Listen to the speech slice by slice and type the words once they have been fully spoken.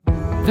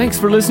Thanks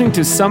for listening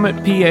to Summit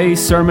PA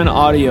Sermon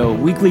Audio,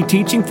 weekly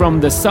teaching from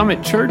the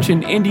Summit Church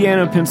in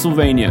Indiana,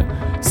 Pennsylvania.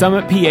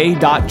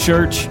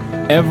 SummitPA.church,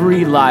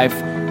 every life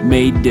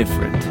made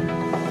different.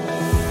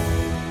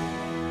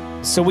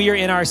 So we are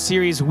in our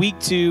series, week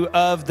 2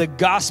 of the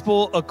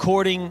Gospel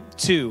According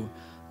to.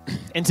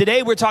 And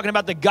today we're talking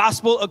about the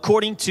Gospel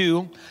According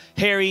to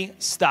Harry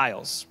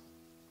Styles.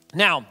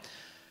 Now,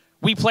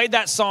 we played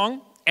that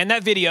song and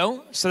that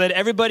video so that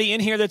everybody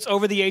in here that's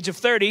over the age of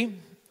 30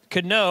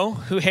 could know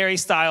who Harry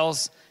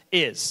Styles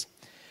is.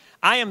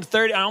 I am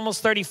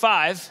almost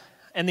 35,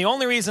 and the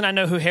only reason I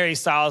know who Harry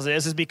Styles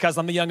is because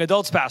I'm the young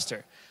adults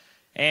pastor.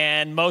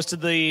 And most of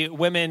the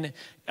women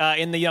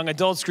in the young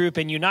adults group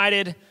in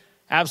United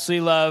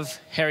absolutely love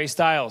Harry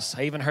Styles.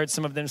 I even heard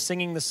some of them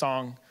singing the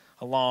song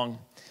along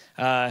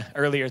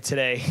earlier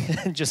today,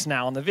 just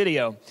now on the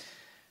video.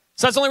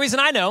 So that's the only reason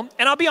I know.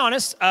 And I'll be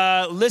honest,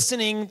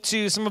 listening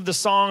to some of the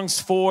songs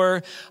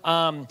for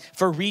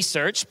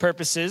research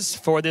purposes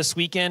for this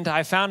weekend,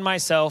 I found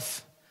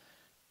myself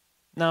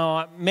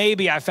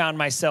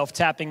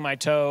tapping my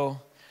toe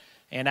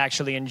and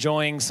actually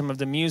enjoying some of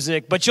the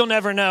music. But you'll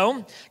never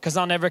know, because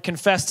I'll never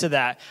confess to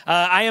that.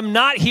 I am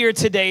not here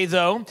today,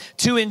 though,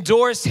 to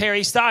endorse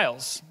Harry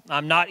Styles.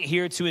 I'm not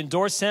here to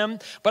endorse him,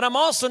 but I'm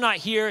also not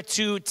here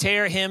to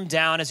tear him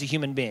down as a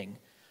human being.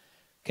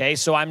 Okay,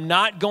 so I'm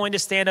not going to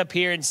stand up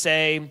here and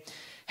say,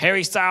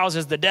 Harry Styles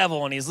is the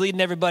devil and he's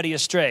leading everybody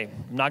astray.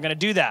 I'm not going to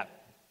do that.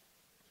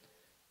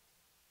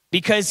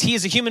 Because he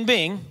is a human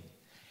being,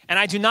 and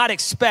I do not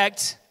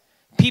expect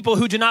people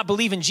who do not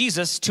believe in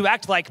Jesus to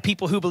act like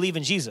people who believe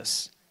in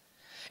Jesus.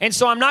 And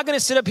so I'm not going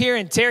to sit up here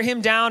and tear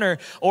him down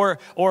or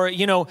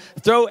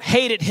throw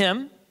hate at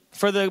him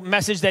for the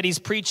message that he's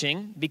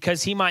preaching,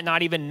 because he might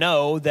not even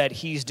know that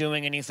he's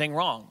doing anything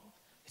wrong.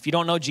 If you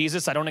don't know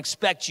Jesus, I don't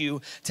expect you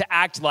to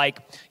act like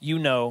you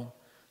know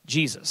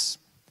Jesus.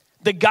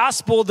 The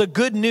gospel, the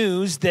good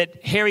news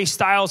that Harry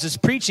Styles is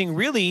preaching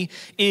really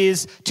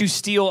is, to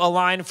steal a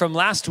line from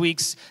last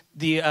week's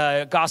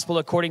the gospel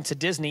according to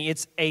Disney,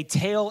 it's a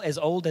tale as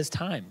old as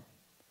time.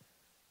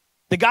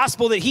 The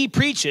gospel that he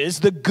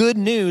preaches, the good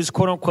news,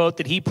 quote unquote,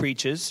 that he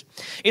preaches,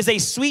 is a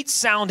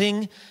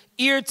sweet-sounding,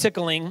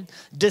 ear-tickling,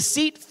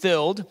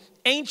 deceit-filled,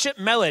 ancient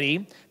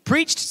melody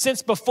preached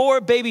since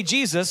before baby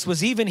Jesus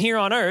was even here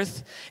on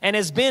earth, and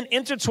has been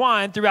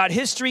intertwined throughout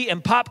history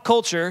and pop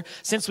culture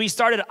since we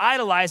started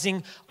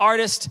idolizing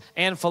artists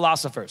and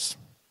philosophers.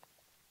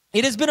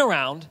 It has been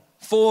around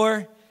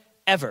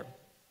forever.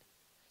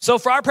 So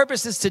for our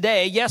purposes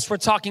today, yes, we're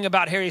talking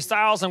about Harry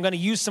Styles. I'm going to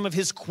use some of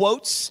his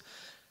quotes.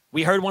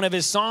 We heard one of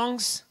his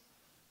songs,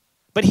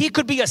 but he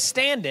could be a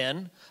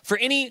stand-in for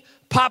any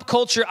pop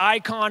culture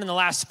icon in the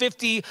last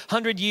 50,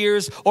 100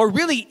 years, or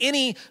really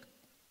any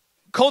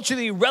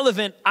culturally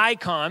relevant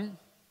icon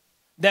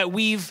that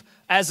we've,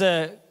 as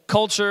a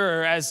culture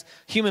or as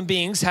human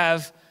beings,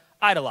 have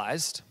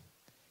idolized.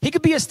 He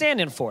could be a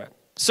stand-in for it.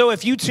 So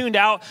if you tuned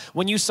out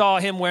when you saw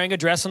him wearing a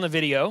dress on the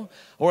video,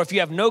 or if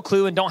you have no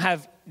clue and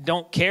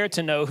don't care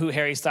to know who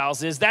Harry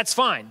Styles is, that's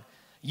fine.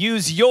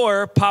 Use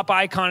your pop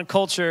icon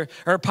culture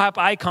or pop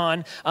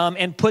icon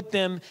and put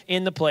them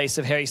in the place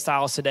of Harry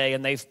Styles today,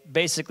 and they've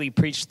basically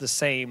preached the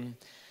same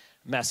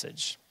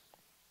message.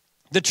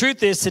 The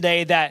truth is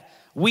today that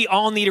we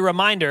all need a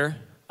reminder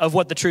of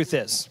what the truth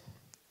is.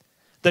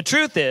 The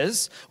truth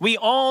is, we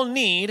all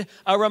need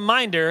a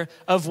reminder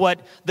of what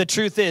the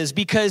truth is,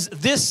 because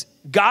this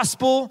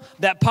gospel,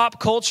 that pop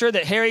culture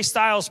that Harry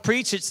Styles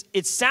preached,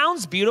 it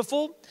sounds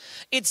beautiful,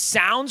 it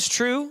sounds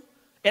true,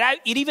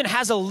 it even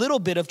has a little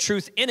bit of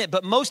truth in it,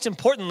 but most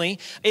importantly,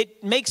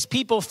 it makes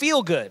people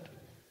feel good.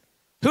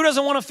 Who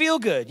doesn't want to feel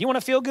good? You want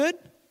to feel good?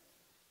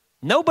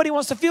 Nobody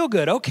wants to feel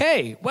good.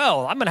 Okay,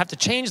 well, I'm going to have to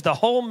change the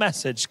whole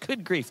message.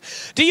 Good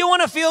grief. Do you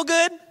want to feel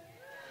good?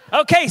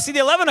 Okay, see,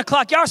 the 11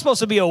 o'clock, y'all are supposed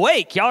to be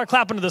awake. Y'all are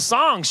clapping to the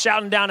songs,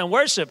 shouting down in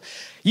worship.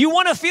 You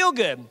want to feel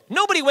good.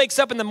 Nobody wakes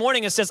up in the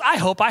morning and says, I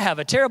hope I have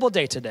a terrible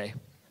day today.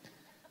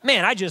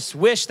 Man, I just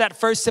wish that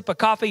first sip of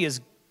coffee is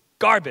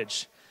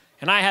garbage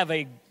and I have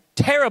a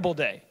terrible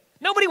day.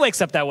 Nobody wakes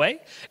up that way.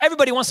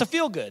 Everybody wants to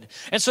feel good.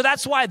 And so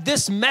that's why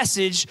this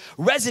message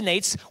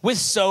resonates with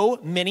so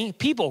many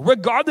people.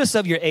 Regardless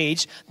of your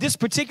age, this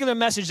particular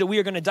message that we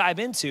are going to dive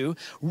into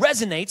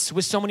resonates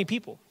with so many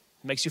people.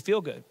 It makes you feel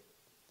good.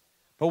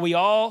 But we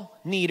all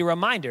need a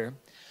reminder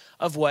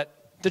of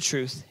what the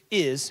truth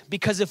is,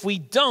 because if we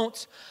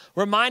don't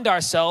remind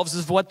ourselves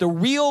of what the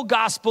real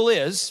gospel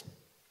is,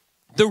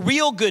 the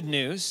real good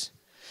news,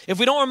 if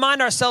we don't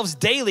remind ourselves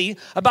daily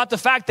about the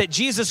fact that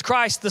Jesus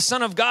Christ, the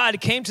Son of God,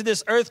 came to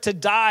this earth to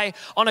die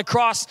on a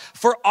cross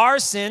for our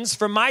sins,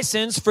 for my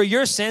sins, for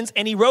your sins,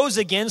 and he rose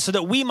again so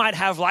that we might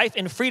have life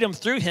and freedom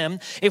through him,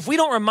 if we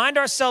don't remind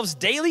ourselves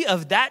daily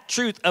of that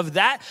truth, of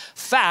that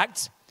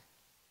fact,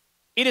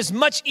 it is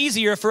much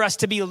easier for us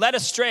to be led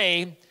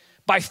astray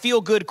by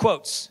feel-good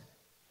quotes.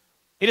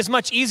 It is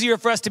much easier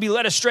for us to be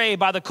led astray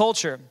by the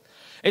culture.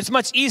 It's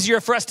much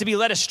easier for us to be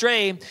led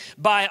astray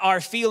by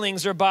our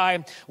feelings or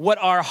by what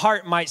our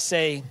heart might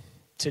say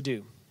to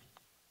do.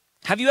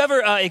 Have you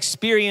ever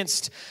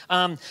experienced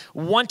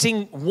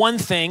wanting one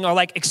thing or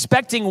like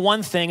expecting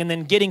one thing and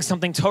then getting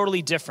something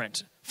totally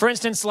different? For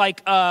instance,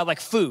 like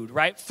food,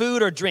 right?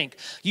 Food or drink.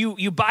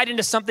 You bite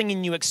into something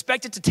and you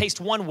expect it to taste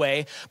one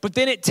way, but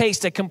then it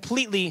tastes a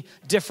completely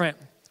different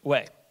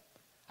way.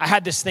 I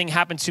had this thing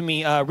happen to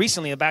me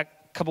recently, about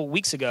a couple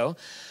weeks ago.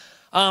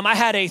 I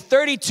had a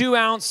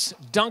 32-ounce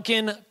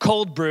Dunkin'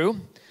 cold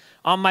brew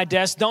on my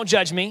desk. Don't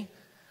judge me,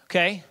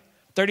 okay?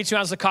 32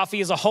 ounces of coffee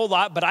is a whole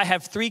lot, but I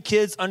have 3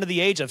 kids under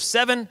the age of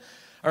 7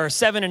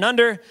 and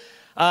under.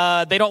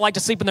 They don't like to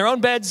sleep in their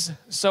own beds,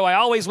 so I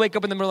always wake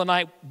up in the middle of the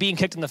night being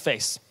kicked in the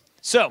face.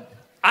 So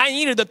I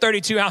needed the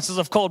 32 ounces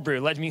of cold brew.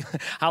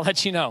 I'll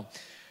let you know.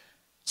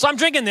 So I'm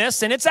drinking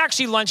this, and it's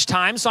actually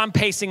lunchtime, so I'm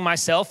pacing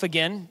myself.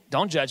 Again,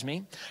 don't judge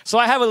me. So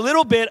I have a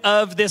little bit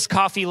of this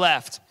coffee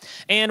left.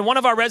 And one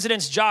of our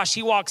residents, Josh,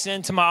 he walks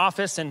into my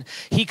office, and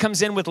he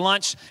comes in with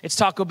lunch. It's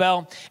Taco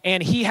Bell,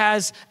 and he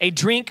has a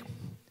drink,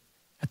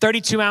 a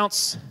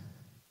 32-ounce,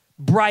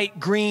 bright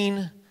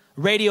green,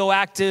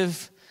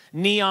 radioactive,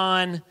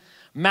 neon,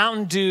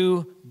 Mountain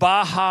Dew,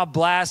 Baja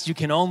Blast you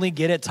can only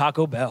get at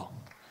Taco Bell.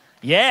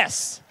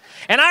 Yes.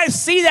 And I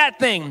see that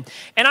thing,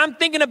 and I'm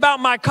thinking about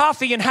my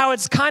coffee and how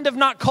it's kind of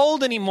not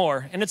cold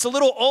anymore, and it's a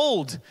little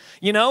old.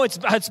 You know,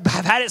 I've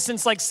had it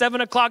since like 7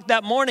 o'clock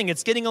that morning.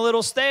 It's getting a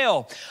little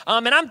stale.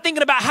 And I'm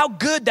thinking about how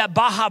good that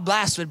Baja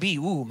Blast would be.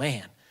 Ooh,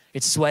 man,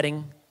 it's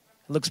sweating.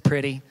 It looks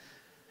pretty.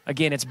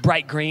 Again, it's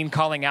bright green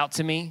calling out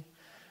to me,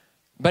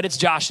 but it's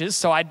Josh's,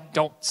 so I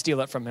don't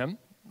steal it from him.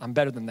 I'm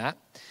better than that.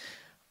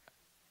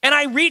 And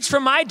I reach for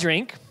my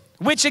drink,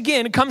 which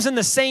again comes in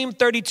the same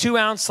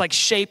 32-ounce like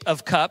shape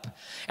of cup.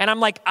 And I'm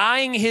like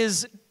eyeing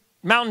his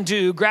Mountain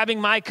Dew, grabbing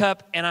my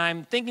cup, and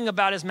I'm thinking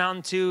about his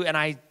Mountain Dew, and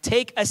I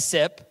take a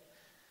sip,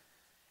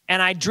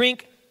 and I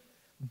drink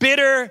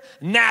bitter,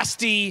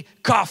 nasty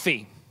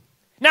coffee.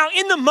 Now,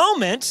 in the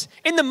moment,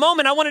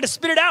 I wanted to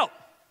spit it out.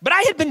 But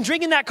I had been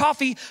drinking that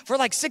coffee for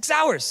like 6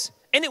 hours,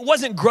 and it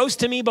wasn't gross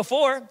to me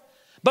before.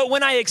 But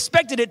when I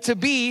expected it to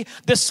be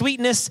the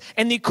sweetness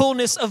and the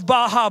coolness of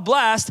Baja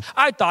Blast,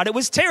 I thought it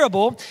was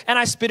terrible, and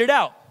I spit it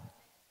out.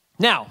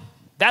 Now,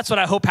 that's what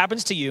I hope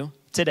happens to you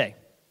today.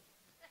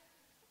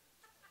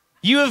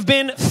 You have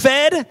been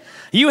fed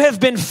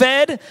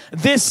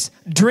this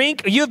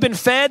drink. You have been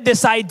fed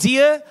this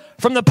idea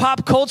from the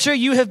pop culture.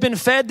 You have been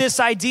fed this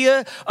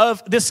idea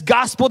of this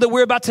gospel that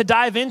we're about to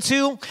dive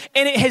into,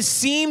 and it has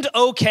seemed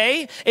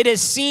okay. It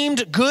has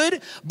seemed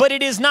good, but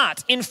it is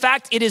not. In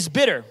fact, it is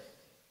bitter.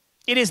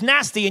 It is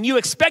nasty, and you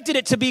expected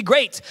it to be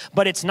great,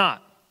 but it's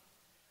not.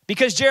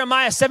 Because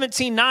Jeremiah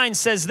 17:9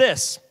 says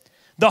this,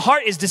 "The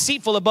heart is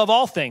deceitful above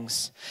all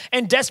things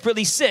and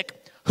desperately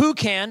sick. Who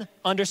can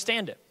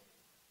understand it?"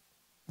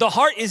 The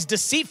heart is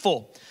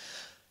deceitful,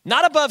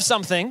 not above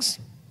some things,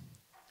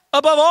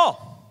 above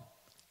all.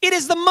 It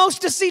is the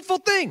most deceitful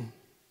thing.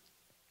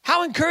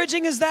 How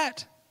encouraging is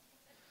that?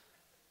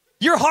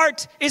 Your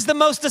heart is the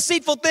most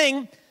deceitful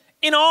thing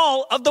in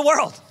all of the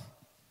world.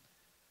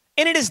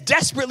 And it is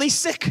desperately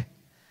sick.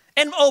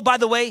 And oh, by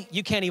the way,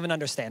 you can't even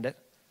understand it.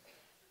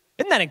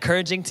 Isn't that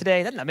encouraging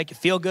today? Doesn't that make you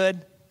feel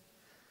good?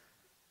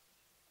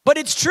 But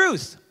it's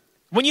truth.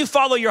 When you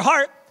follow your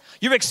heart,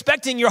 you're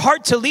expecting your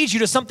heart to lead you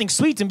to something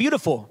sweet and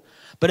beautiful.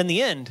 But in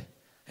the end,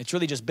 it's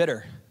really just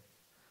bitter.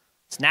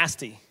 It's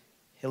nasty.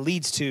 It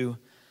leads to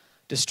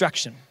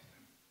destruction.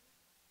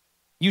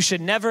 You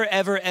should never,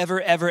 ever,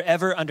 ever, ever,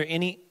 ever, under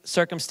any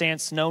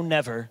circumstance, no,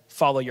 never,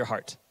 follow your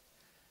heart.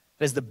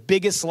 That is the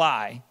biggest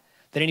lie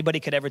that anybody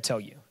could ever tell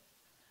you.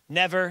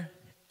 Never,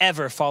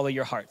 ever follow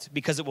your heart,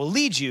 because it will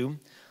lead you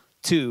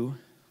to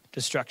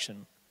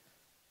destruction.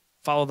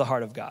 Follow the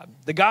heart of God.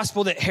 The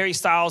gospel that Harry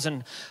Styles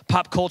and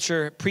pop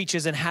culture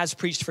preaches and has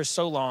preached for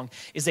so long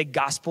is a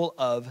gospel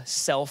of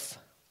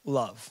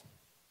self-love.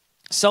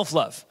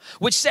 Self-love,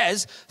 which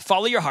says,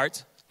 follow your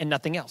heart and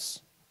nothing else.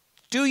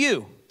 Do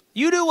you.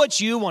 You do what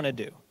you want to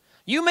do.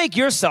 You make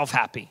yourself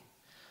happy.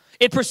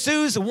 It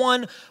pursues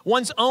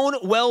one's own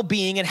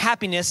well-being and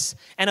happiness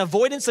and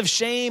avoidance of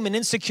shame and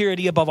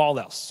insecurity above all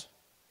else.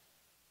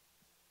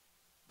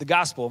 The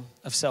gospel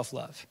of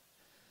self-love.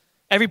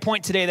 Every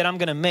point today that I'm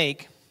going to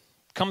make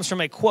comes from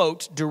a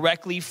quote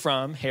directly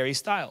from Harry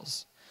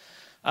Styles.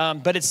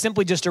 But it's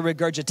simply just a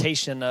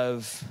regurgitation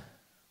of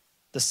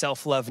the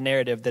self-love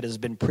narrative that has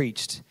been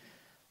preached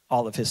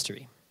all of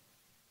history.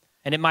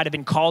 And it might have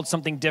been called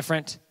something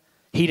different,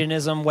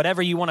 hedonism,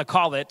 whatever you want to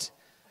call it.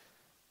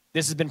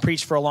 This has been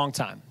preached for a long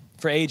time,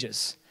 for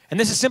ages. And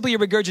this is simply a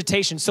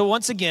regurgitation. So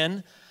once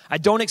again, I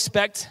don't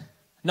expect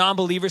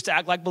non-believers to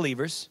act like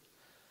believers.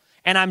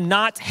 And I'm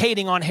not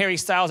hating on Harry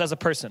Styles as a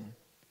person.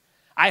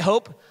 I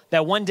hope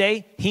that one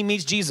day he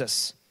meets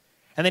Jesus.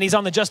 And then he's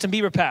on the Justin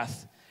Bieber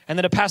path. And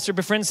that a pastor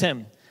befriends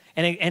him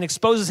and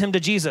exposes him to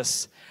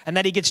Jesus. And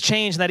that he gets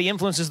changed and that he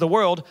influences the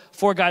world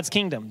for God's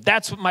kingdom.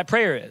 That's what my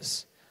prayer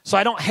is. So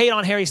I don't hate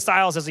on Harry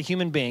Styles as a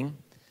human being.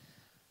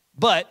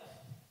 But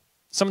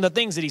some of the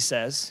things that he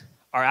says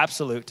are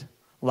absolute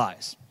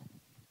lies.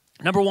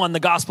 Number one, the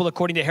gospel,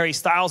 according to Harry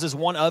Styles, is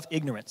one of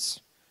ignorance.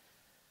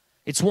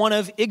 It's one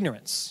of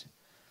ignorance.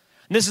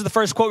 And this is the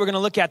first quote we're going to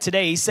look at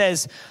today. He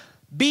says,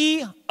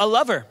 be a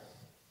lover.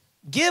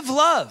 Give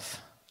love.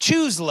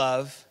 Choose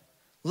love.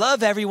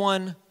 Love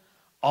everyone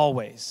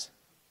always.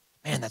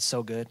 Man, that's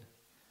so good.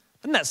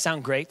 Doesn't that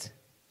sound great?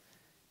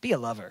 Be a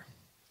lover.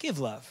 Give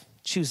love.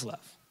 Choose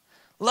love.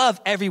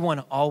 Love everyone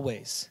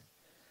always.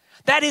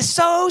 That is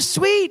so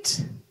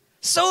sweet.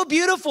 So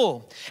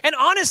beautiful. And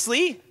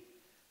honestly,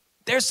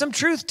 there's some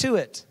truth to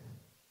it.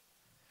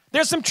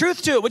 There's some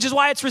truth to it, which is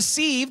why it's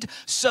received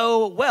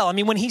so well. I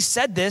mean, when he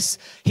said this,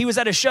 he was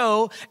at a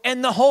show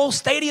and the whole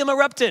stadium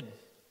erupted.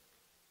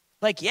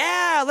 Like,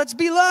 yeah, let's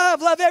be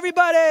love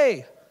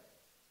everybody.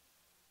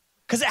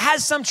 Because it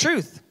has some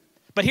truth.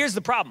 But here's the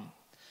problem.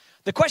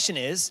 The question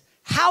is,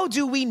 how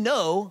do we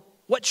know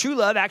what true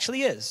love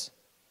actually is?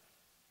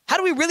 How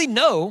do we really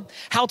know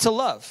how to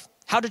love,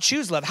 how to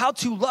choose love, how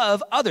to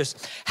love others?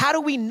 How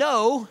do we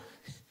know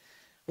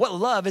what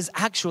love is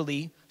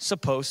actually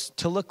supposed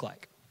to look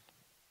like?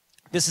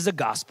 This is a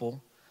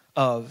gospel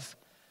of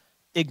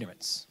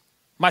ignorance.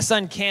 My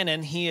son,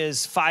 Cannon, he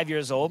is 5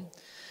 years old,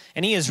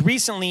 and he has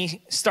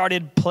recently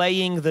started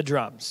playing the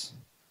drums.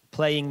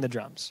 I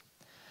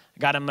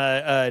got him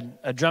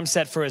a drum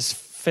set for his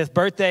 5th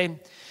birthday,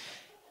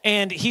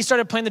 and he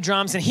started playing the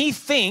drums, and he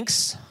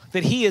thinks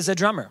that he is a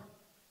drummer.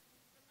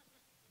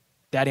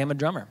 Daddy, I'm a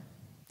drummer.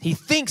 He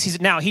thinks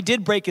he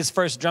did break his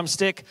first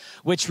drumstick,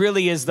 which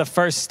really is the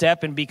first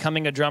step in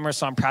becoming a drummer,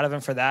 so I'm proud of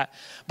him for that.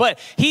 But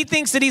he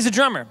thinks that he's a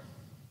drummer.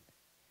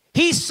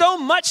 He so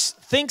much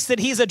thinks that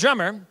he's a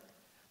drummer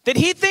that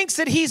he thinks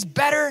that he's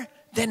better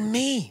than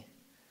me.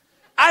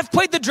 I've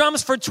played the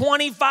drums for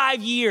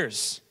 25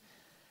 years,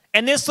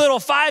 and this little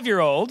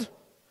 5-year-old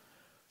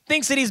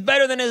thinks that he's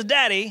better than his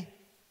daddy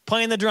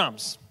playing the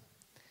drums.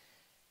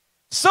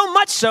 So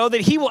much so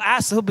that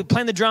he'll be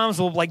playing the drums,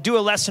 we'll like do a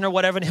lesson or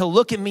whatever, and he'll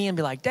look at me and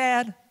be like,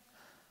 Dad,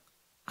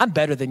 I'm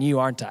better than you,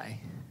 aren't I?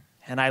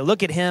 And I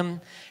look at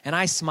him and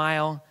I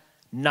smile,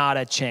 not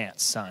a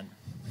chance, son.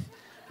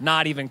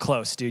 Not even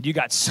close, dude. You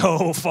got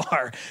so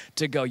far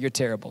to go. You're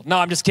terrible. No,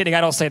 I'm just kidding.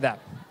 I don't say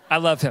that. I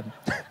love him.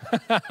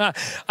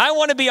 I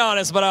want to be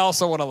honest, but I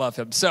also want to love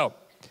him. So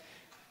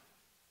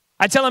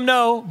I tell him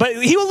no,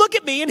 but he will look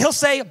at me and he'll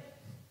say,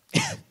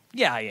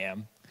 yeah, I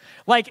am.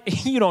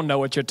 Like, you don't know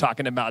what you're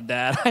talking about,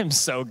 Dad. I'm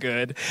so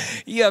good.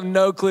 You have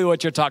no clue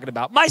what you're talking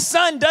about. My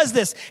son does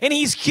this, and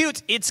he's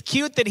cute. It's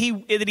cute that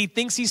he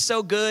thinks he's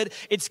so good.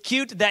 It's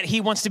cute that he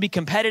wants to be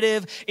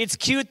competitive. It's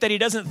cute that he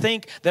doesn't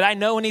think that I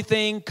know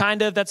anything.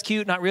 Kind of. That's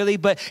cute. Not really,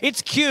 but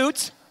it's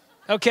cute,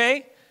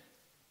 okay?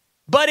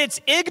 But it's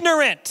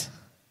ignorant.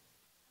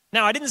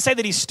 Now, I didn't say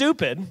that he's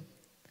stupid.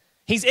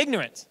 He's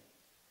ignorant.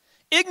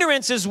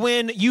 Ignorance is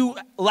when you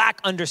lack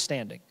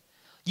understanding.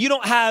 You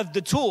don't have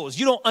the tools.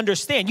 You don't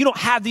understand. You don't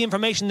have the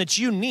information that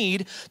you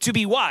need to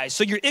be wise.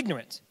 So you're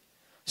ignorant.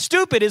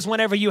 Stupid is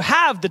whenever you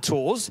have the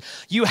tools,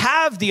 you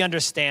have the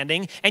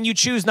understanding, and you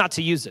choose not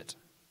to use it.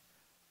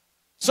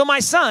 So my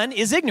son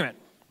is ignorant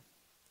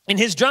in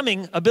his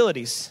drumming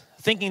abilities,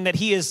 thinking that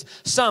he is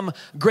some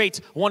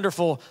great,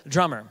 wonderful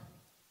drummer.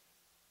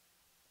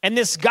 And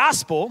this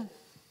gospel,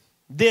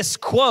 this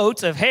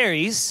quote of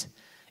Harry's,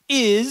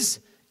 is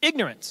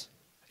ignorant.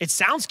 It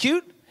sounds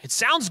cute. It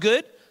sounds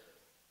good.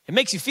 It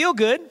makes you feel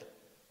good.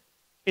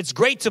 It's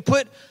great to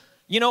put,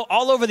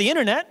 all over the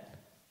internet.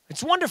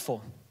 It's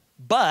wonderful.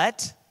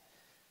 But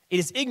it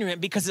is ignorant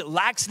because it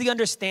lacks the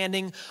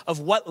understanding of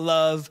what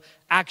love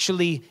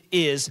actually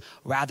is,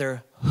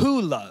 rather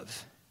who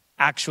love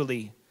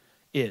actually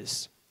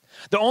is.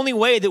 The only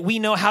way that we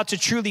know how to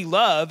truly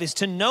love is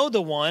to know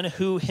the one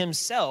who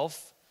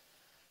himself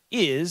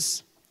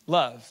is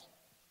love.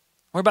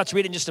 We're about to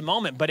read it in just a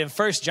moment, but in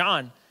 1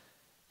 John,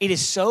 it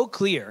is so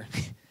clear.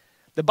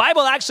 The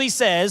Bible actually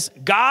says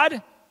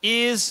God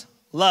is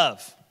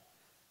love.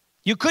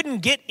 You couldn't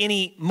get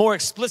any more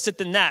explicit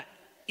than that,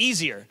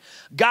 easier.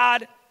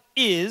 God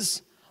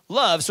is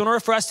love. So in order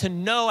for us to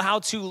know how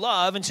to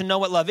love and to know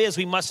what love is,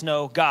 we must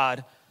know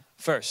God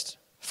first.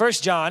 1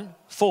 John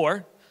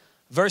 4,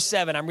 verse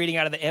 7, I'm reading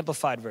out of the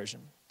Amplified Version.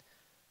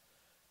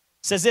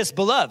 It says this,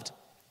 Beloved,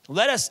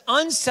 let us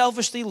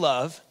unselfishly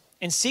love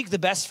and seek the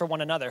best for one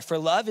another, for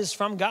love is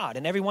from God,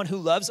 and everyone who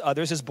loves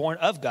others is born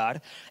of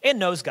God and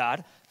knows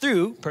God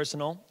through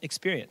personal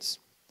experience.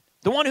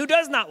 The one who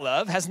does not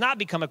love has not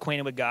become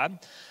acquainted with God,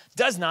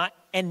 does not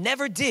and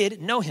never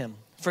did know him.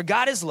 For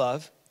God is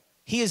love.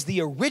 He is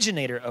the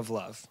originator of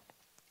love,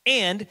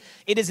 and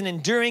it is an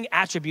enduring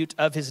attribute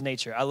of his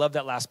nature. I love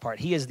that last part.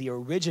 He is the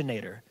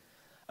originator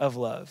of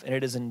love, and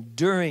it is an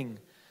enduring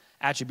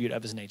attribute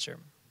of his nature.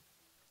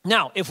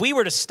 Now, if we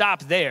were to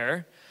stop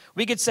there,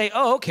 we could say,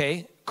 oh,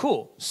 okay,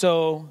 cool.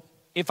 So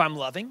if I'm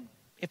loving,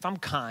 if I'm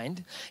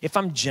kind, if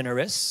I'm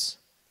generous,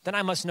 then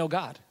I must know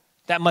God.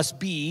 That must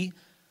be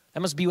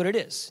what it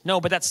is. No,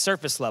 but that's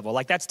surface level.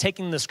 Like that's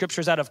taking the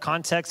scriptures out of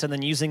context and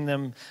then using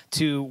them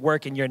to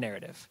work in your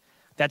narrative.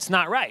 That's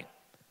not right.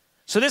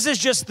 So this is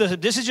just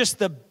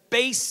the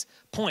base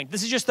point.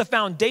 This is just the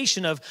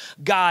foundation of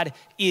God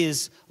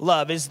is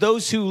love, is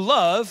those who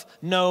love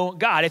know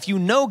God. If you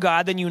know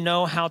God, then you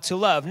know how to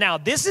love. Now,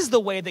 this is the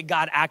way that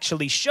God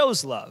actually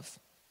shows love.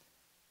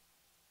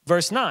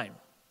 Verse 9.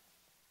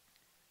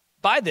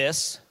 By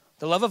this,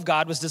 the love of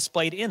God was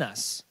displayed in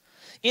us,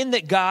 in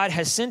that God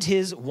has sent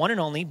his one and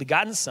only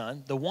begotten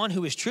Son, the one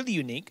who is truly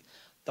unique,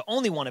 the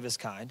only one of his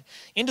kind,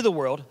 into the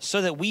world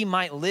so that we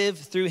might live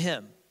through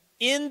him.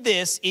 In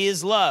this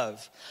is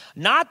love,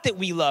 not that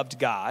we loved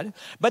God,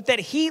 but that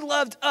he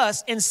loved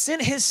us and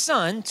sent his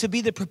Son to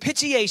be the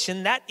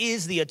propitiation, that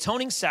is the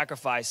atoning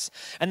sacrifice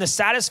and the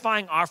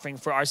satisfying offering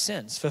for our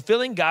sins,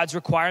 fulfilling God's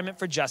requirement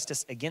for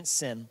justice against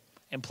sin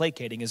and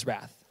placating his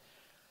wrath.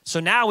 So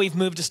now we've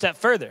moved a step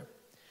further.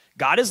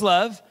 God is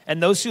love,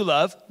 and those who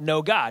love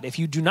know God. If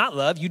you do not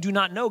love, you do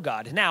not know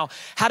God. Now,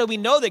 how do we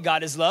know that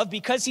God is love?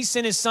 Because he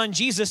sent his Son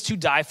Jesus to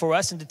die for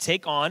us and to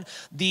take on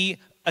the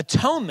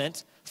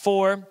atonement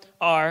for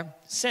our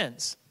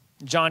sins.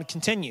 John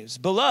continues,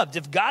 beloved,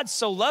 if God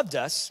so loved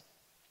us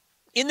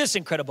in this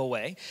incredible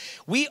way,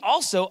 we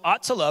also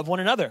ought to love one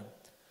another.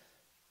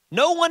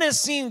 No one has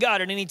seen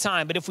God at any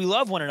time, but if we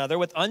love one another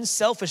with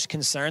unselfish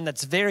concern,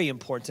 that's very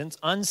important,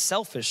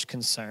 unselfish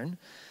concern,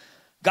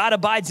 God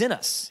abides in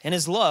us, and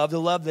his love,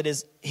 the love that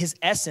is his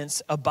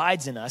essence,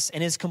 abides in us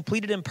and is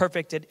completed and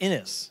perfected in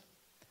us.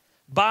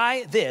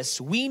 By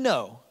this, we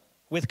know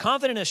with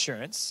confident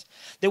assurance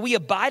that we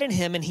abide in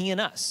him and he in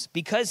us,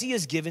 because he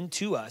has given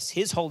to us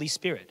his Holy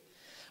Spirit.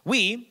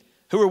 We,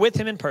 who were with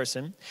him in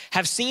person,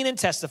 have seen and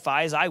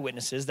testify as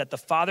eyewitnesses that the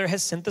Father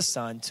has sent the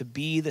Son to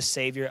be the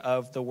Savior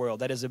of the world.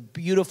 That is a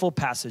beautiful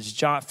passage,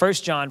 1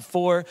 John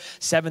 4,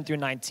 7 through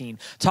 19,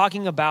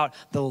 talking about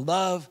the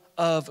love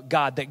of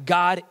God, that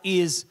God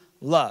is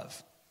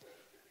love.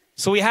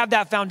 So we have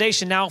that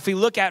foundation. Now, if we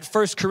look at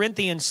 1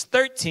 Corinthians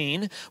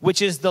 13,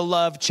 which is the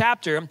love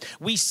chapter,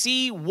 we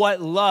see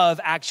what love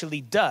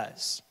actually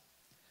does.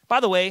 By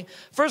the way,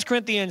 1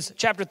 Corinthians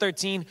chapter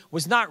 13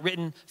 was not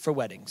written for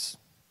weddings.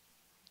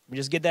 Let me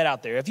just get that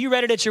out there. If you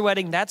read it at your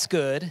wedding, that's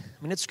good.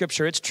 I mean, it's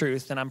scripture, it's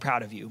truth, and I'm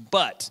proud of you.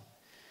 But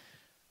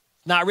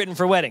not written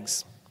for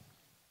weddings.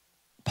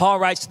 Paul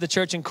writes to the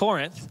church in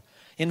Corinth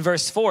in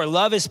verse 4,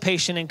 love is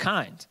patient and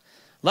kind.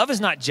 Love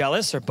is not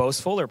jealous or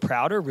boastful or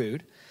proud or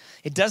rude.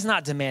 It does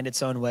not demand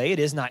its own way. It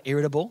is not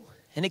irritable,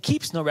 and it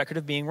keeps no record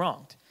of being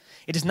wronged.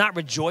 It does not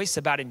rejoice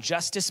about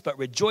injustice, but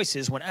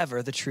rejoices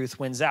whenever the truth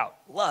wins out.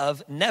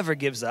 Love never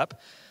gives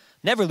up,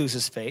 never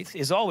loses faith,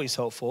 is always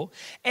hopeful,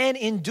 and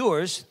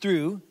endures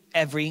through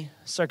every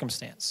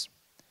circumstance.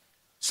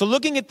 So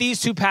looking at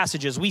these two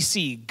passages, we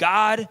see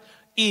God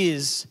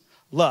is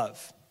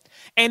love.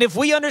 And if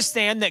we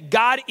understand that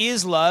God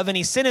is love and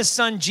he sent his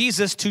Son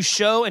Jesus to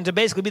show and to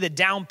basically be the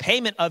down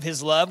payment of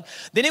his love,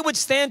 then it would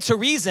stand to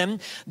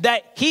reason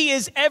that he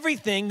is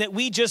everything that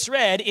we just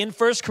read in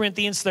 1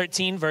 Corinthians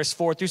 13, verse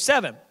 4 through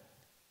 7.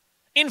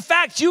 In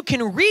fact, you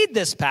can read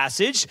this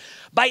passage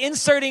by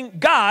inserting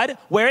God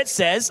where it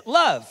says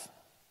love.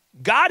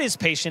 God is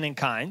patient and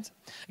kind.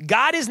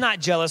 God is not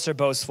jealous or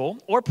boastful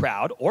or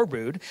proud or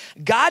rude.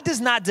 God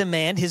does not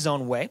demand his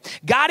own way.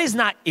 God is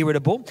not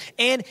irritable,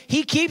 and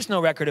he keeps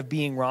no record of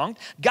being wronged.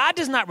 God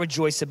does not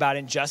rejoice about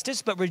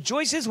injustice, but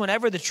rejoices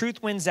whenever the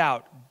truth wins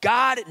out.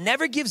 God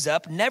never gives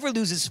up, never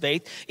loses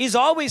faith, is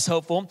always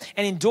hopeful,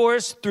 and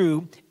endures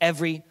through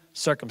every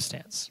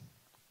circumstance.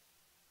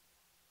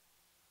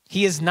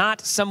 He is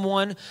not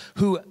someone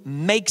who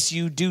makes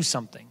you do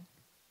something.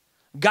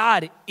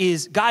 God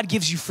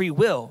gives you free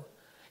will.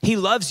 He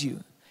loves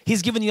you.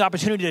 He's given you the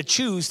opportunity to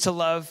choose to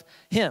love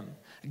him.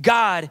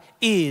 God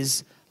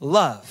is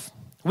love.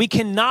 We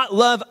cannot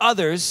love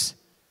others.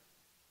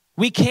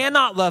 We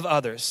cannot love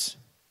others.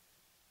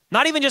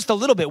 Not even just a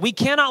little bit. We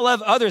cannot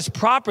love others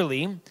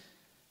properly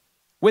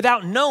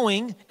without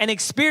knowing and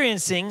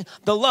experiencing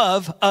the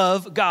love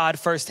of God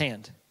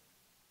firsthand.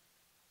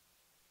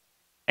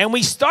 And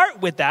we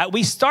start with that.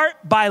 We start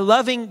by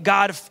loving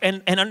God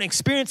and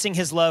experiencing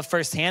his love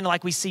firsthand,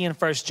 like we see in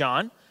 1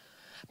 John,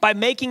 by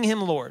making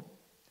him Lord,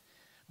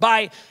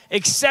 by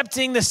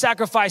accepting the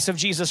sacrifice of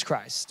Jesus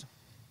Christ,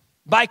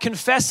 by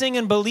confessing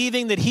and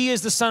believing that he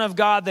is the Son of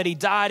God, that he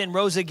died and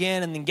rose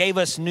again and then gave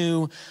us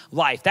new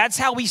life. That's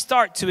how we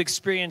start to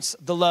experience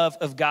the love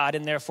of God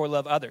and therefore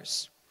love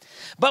others.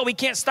 But we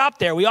can't stop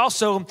there. We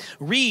also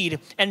read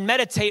and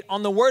meditate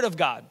on the Word of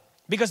God,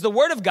 because the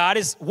Word of God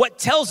is what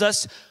tells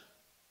us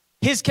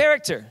his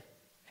character.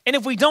 And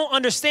if we don't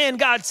understand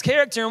God's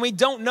character and we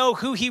don't know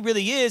who he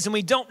really is and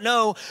we don't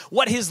know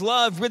what his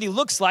love really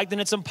looks like,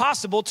 then it's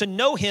impossible to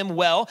know him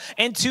well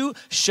and to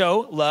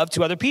show love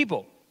to other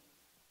people.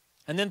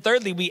 And then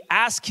thirdly, we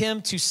ask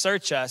him to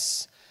search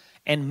us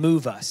and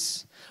move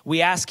us.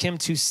 We ask him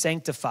to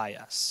sanctify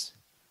us.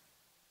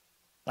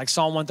 Like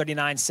Psalm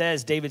 139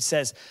 says, David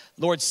says,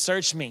 Lord,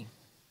 search me,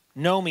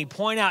 know me,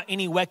 point out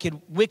any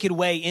wicked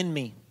way in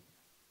me.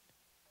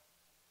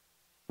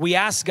 We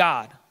ask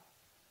God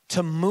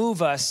to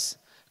move us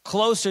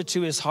closer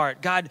to his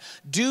heart. God,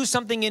 do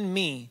something in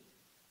me.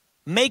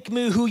 Make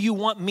me who you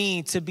want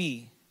me to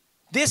be.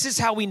 This is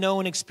how we know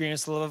and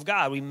experience the love of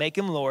God. We make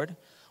him Lord,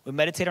 we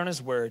meditate on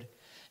his word,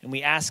 and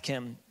we ask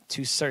him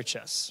to search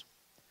us.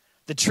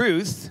 The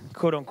truth,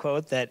 quote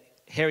unquote, that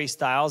Harry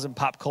Styles and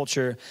pop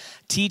culture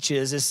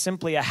teaches is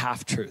simply a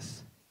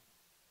half-truth.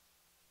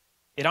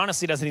 it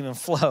honestly doesn't even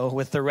flow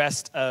with the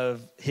rest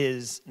of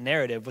his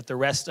narrative, with the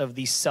rest of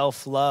the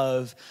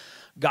self-love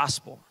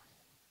gospel.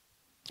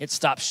 It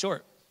stops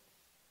short.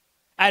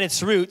 At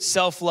its root,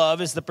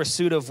 self-love is the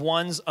pursuit of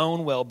one's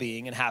own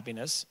well-being and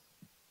happiness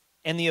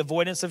and the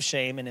avoidance of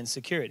shame and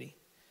insecurity.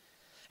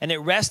 And it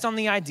rests on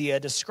the idea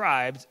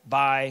described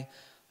by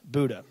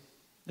Buddha.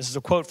 This is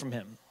a quote from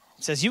him.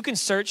 It says, "You can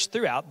search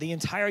throughout the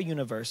entire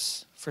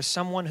universe for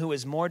someone who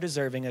is more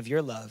deserving of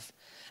your love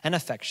and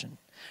affection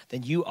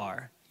than you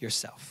are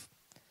yourself.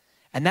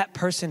 And that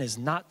person is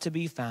not to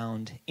be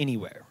found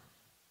anywhere.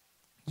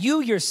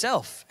 You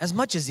yourself, as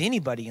much as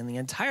anybody in the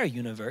entire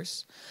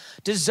universe,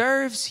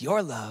 deserves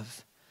your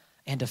love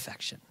and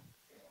affection."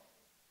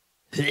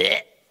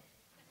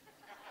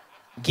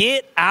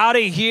 Get out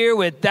of here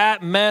with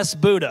that mess,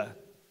 Buddha.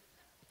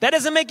 That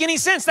doesn't make any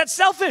sense. That's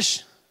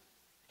selfish.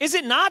 Is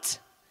it not?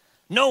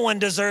 No one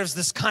deserves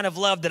this kind of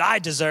love that I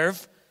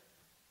deserve.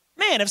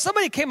 Man, if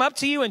somebody came up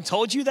to you and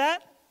told you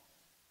that,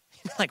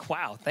 you're like,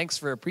 wow, thanks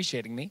for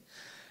appreciating me.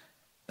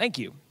 Thank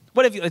you.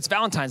 What if it's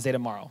Valentine's Day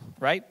tomorrow,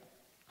 right?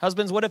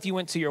 Husbands, what if you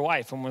went to your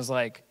wife and was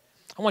like,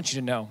 I want you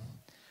to know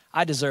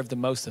I deserve the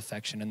most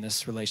affection in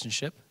this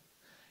relationship,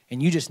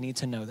 and you just need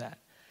to know that.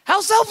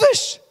 How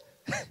selfish,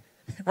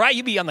 right?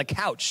 You'd be on the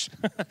couch.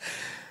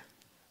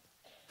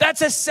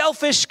 That's a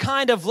selfish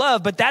kind of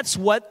love, but that's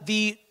what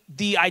the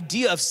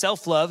idea of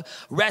self-love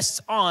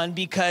rests on,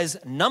 because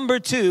number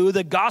two,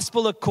 the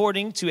gospel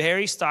according to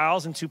Harry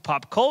Styles and to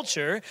pop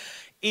culture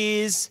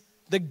is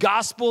the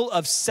gospel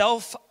of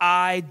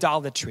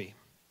self-idolatry.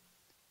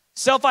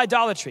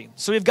 Self-idolatry.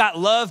 So we've got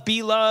love,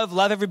 be love,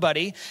 love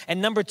everybody.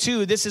 And number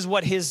two, this is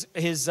what his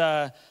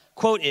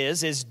quote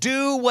is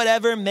do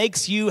whatever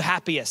makes you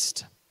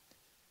happiest.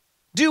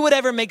 Do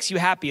whatever makes you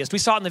happiest. We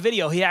saw it in the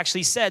video. He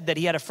actually said that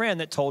he had a friend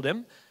that told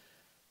him,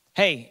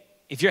 hey,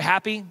 if you're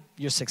happy,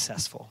 you're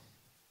successful.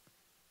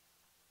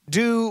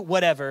 Do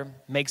whatever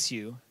makes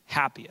you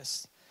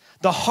happiest.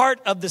 The heart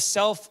of the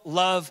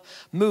self-love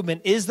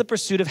movement is the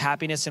pursuit of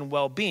happiness and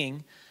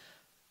well-being.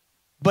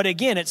 But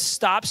again, it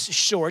stops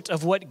short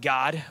of what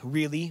God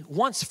really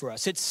wants for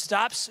us. It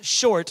stops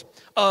short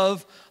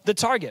of the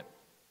target.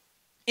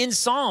 In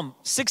Psalm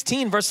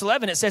 16, verse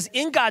 11, it says,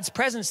 in God's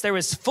presence there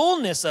is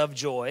fullness of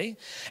joy,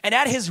 and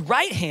at his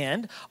right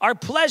hand are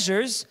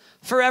pleasures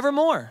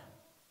forevermore.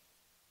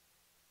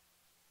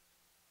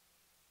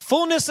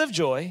 Fullness of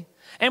joy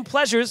and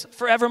pleasures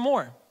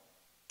forevermore.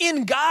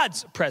 In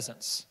God's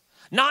presence.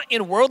 Not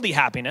in worldly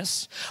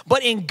happiness,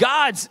 but in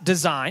God's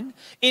design,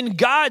 in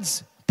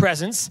God's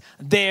presence,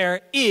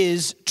 there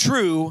is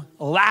true,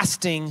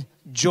 lasting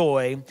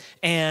joy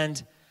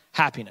and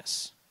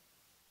happiness.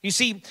 You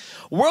see,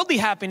 worldly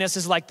happiness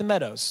is like the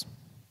meadows,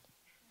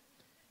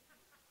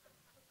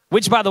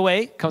 which, by the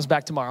way, comes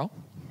back tomorrow.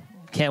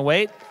 Can't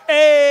wait.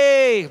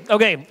 Hey!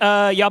 Okay,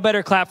 y'all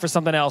better clap for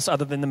something else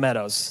other than the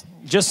meadows.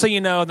 Just so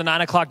you know, the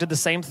 9 o'clock did the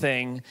same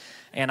thing,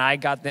 and I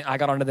got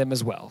onto them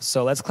as well.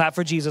 So let's clap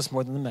for Jesus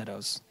more than the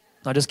meadows.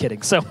 No, just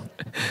kidding. So,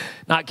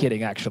 not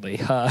kidding, actually.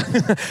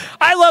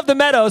 I love the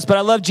meadows, but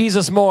I love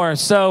Jesus more.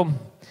 So,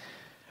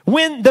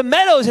 when the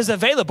meadows is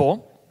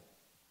available,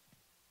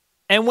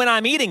 and when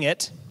I'm eating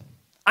it,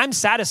 I'm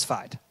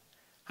satisfied.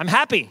 I'm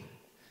happy.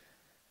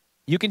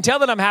 You can tell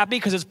that I'm happy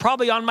because it's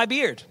probably on my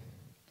beard.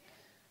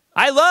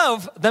 I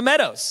love the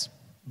meadows.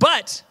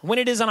 But when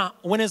it's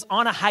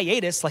on a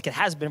hiatus, like it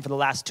has been for the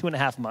last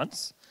 2.5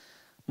 months,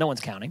 no one's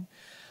counting.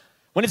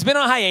 When it's been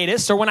on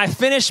hiatus, or when I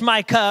finish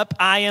my cup,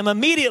 I am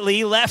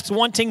immediately left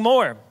wanting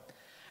more.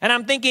 And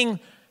I'm thinking,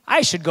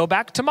 I should go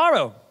back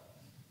tomorrow.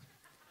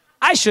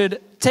 I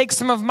should take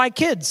some of my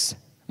kids'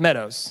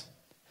 meadows.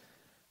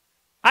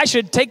 I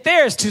should take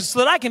theirs so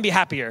that I can be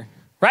happier,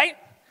 right?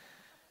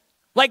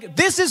 Like,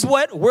 this is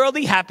what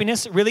worldly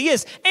happiness really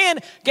is. And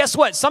guess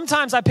what?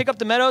 Sometimes I pick up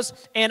the meadows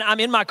and I'm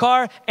in my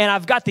car and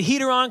I've got the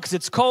heater on because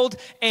it's cold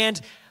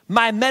and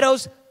my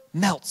meadows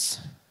melts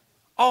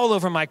all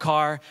over my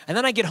car. And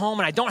then I get home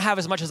and I don't have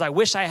as much as I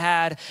wish I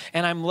had,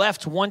 and I'm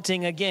left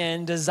wanting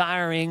again,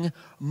 desiring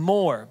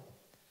more.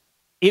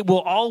 It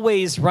will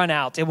always run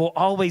out. It will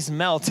always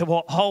melt. It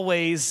will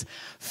always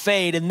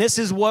fade. And this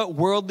is what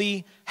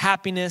worldly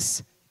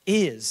happiness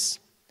is.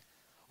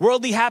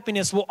 Worldly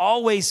happiness will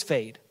always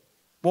fade,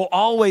 will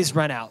always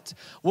run out,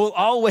 will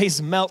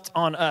always melt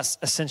on us,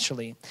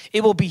 essentially.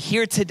 It will be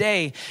here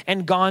today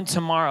and gone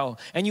tomorrow,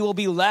 and you will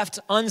be left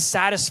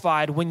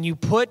unsatisfied when you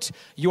put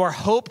your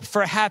hope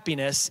for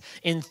happiness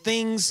in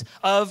things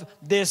of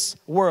this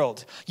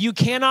world. You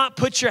cannot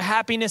put your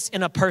happiness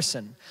in a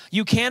person.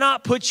 You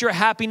cannot put your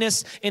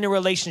happiness in a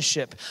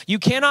relationship. You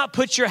cannot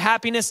put your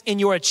happiness in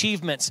your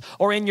achievements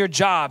or in your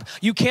job.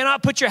 You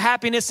cannot put your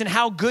happiness in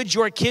how good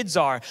your kids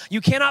are.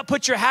 You cannot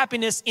put your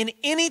happiness in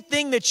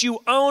anything that you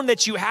own,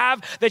 that you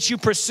have, that you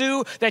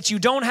pursue, that you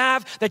don't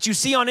have, that you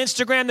see on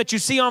Instagram, that you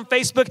see on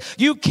Facebook.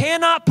 You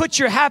cannot put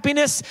your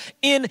happiness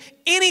in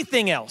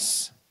anything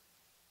else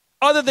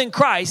other than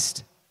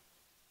Christ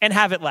and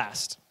have it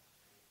last.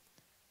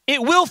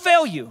 It will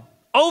fail you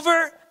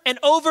over and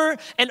over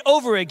and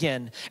over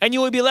again, and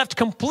you will be left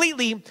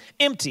completely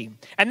empty.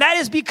 And that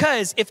is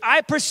because if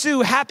I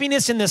pursue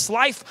happiness in this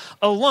life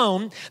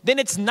alone, then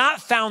it's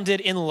not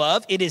founded in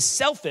love. It is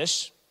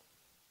selfish.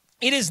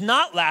 It is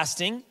not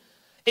lasting.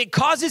 It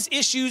causes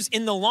issues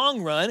in the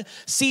long run.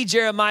 See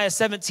Jeremiah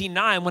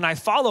 17:9, when I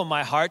follow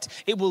my heart,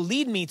 it will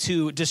lead me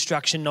to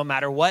destruction no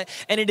matter what.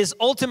 And it is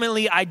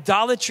ultimately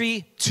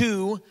idolatry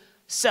to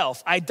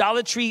self,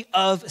 idolatry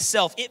of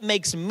self. It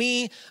makes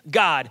me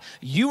God.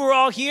 You are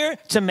all here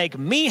to make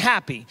me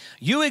happy.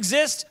 You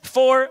exist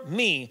for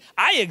me.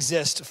 I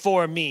exist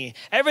for me.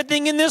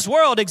 Everything in this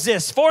world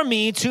exists for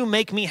me to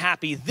make me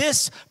happy.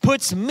 This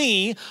puts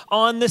me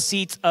on the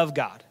seat of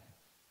God.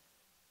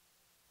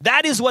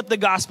 That is what the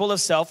gospel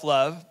of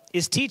self-love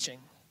is teaching.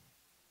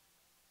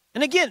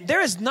 And again,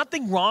 there is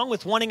nothing wrong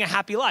with wanting a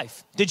happy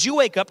life. Did you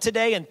wake up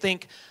today and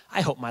think,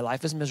 I hope my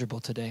life is miserable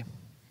today?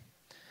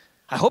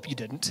 I hope you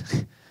didn't.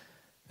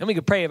 Then we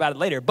could pray about it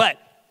later. But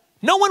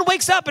no one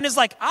wakes up and is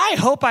like, I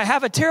hope I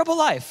have a terrible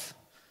life.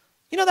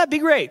 You know, that'd be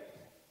great.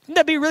 Wouldn't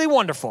that be really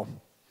wonderful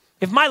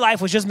if my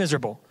life was just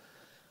miserable?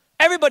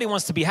 Everybody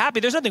wants to be happy.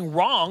 There's nothing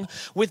wrong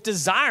with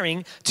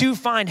desiring to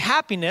find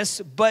happiness,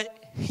 but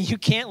you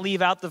can't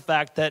leave out the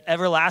fact that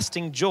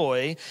everlasting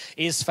joy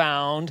is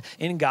found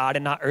in God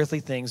and not earthly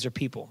things or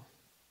people.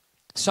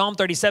 Psalm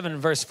 37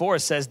 verse 4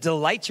 says,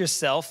 delight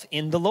yourself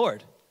in the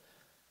Lord.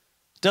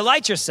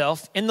 Delight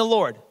yourself in the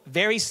Lord.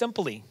 Very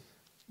simply,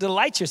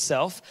 delight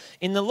yourself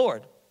in the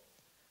Lord.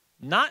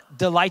 Not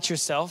delight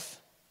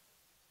yourself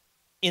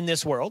in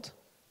this world.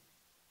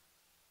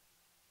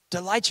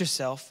 Delight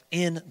yourself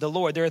in the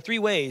Lord. There are three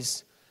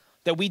ways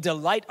that we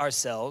delight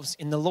ourselves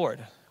in the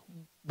Lord.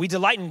 We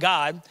delight in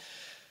God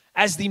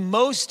as the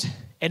most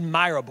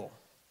admirable.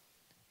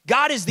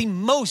 God is the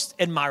most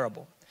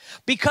admirable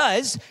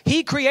because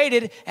he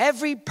created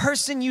every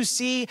person you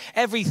see,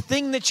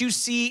 everything that you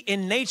see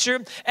in nature,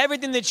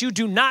 everything that you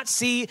do not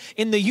see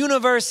in the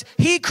universe.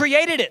 He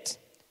created it.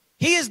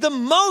 He is the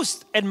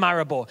most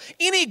admirable.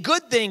 Any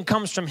good thing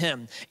comes from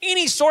him.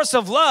 Any source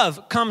of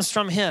love comes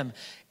from him.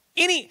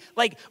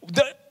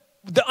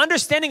 The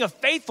understanding of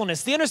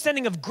faithfulness, the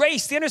understanding of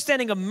grace, the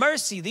understanding of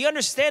mercy, the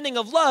understanding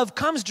of love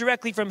comes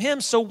directly from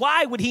him. So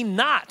why would he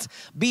not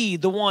be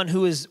the one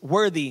who is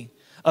worthy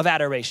of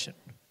adoration?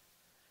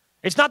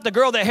 It's not the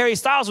girl that Harry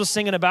Styles was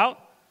singing about.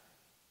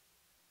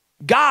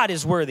 God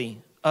is worthy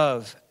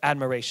of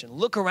admiration.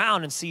 Look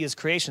around and see his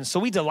creation. So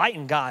we delight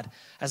in God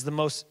as the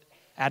most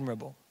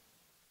admirable.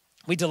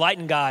 We delight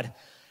in God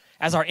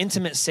as our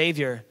intimate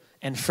Savior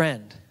and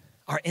friend.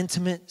 Our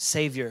intimate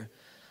Savior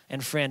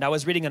and friend. I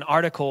was reading an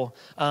article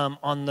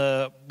on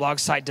the blog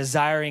site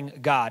Desiring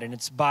God, and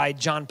it's by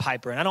John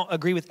Piper. And I don't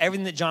agree with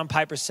everything that John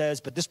Piper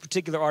says, but this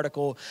particular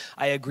article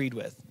I agreed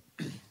with.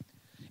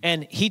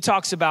 And he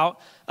talks about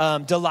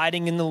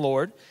delighting in the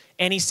Lord.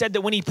 And he said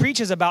that when he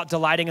preaches about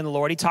delighting in the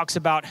Lord, he talks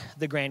about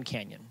the Grand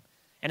Canyon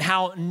and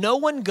how no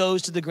one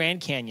goes to the Grand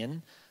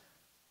Canyon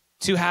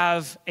to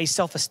have a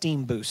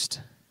self-esteem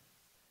boost.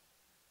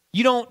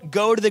 You don't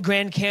go to the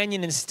Grand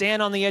Canyon and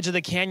stand on the edge of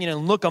the canyon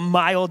and look a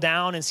mile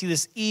down and see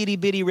this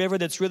itty-bitty river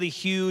that's really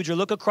huge, or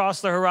look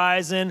across the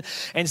horizon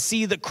and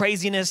see the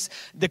craziness,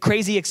 the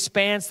crazy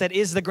expanse that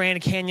is the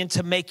Grand Canyon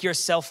to make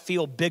yourself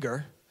feel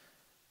bigger.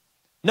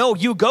 No,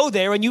 you go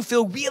there and you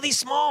feel really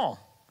small.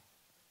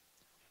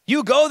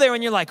 You go there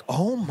and you're like,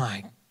 oh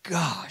my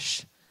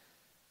gosh,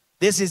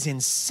 this is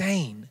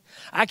insane.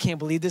 I can't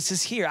believe this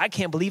is here. I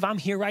can't believe I'm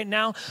here right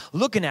now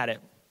looking at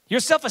it. Your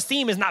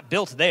self-esteem is not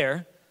built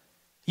there.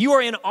 You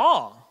are in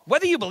awe,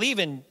 whether you believe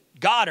in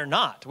God or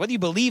not, whether you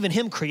believe in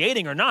him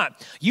creating or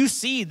not. You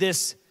see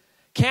this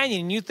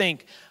canyon and you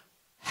think,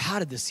 how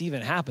did this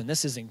even happen?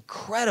 This is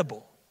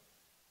incredible.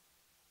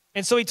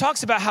 And so he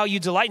talks about how you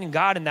delight in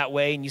God in that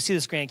way and you see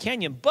this Grand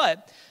Canyon.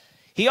 But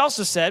he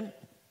also said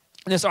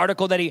in this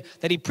article that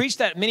he preached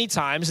that many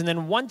times. And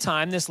then one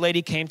time this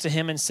lady came to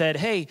him and said,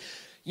 hey,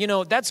 you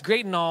know, that's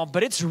great and all,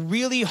 but it's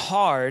really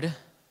hard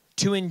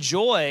to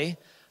enjoy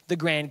the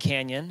Grand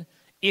Canyon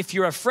if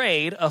you're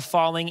afraid of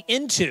falling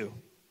into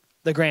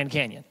the Grand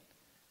Canyon.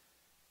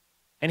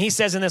 And he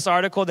says in this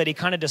article that he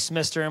kind of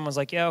dismissed her and was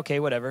like, yeah, okay,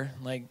 whatever.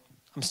 Like,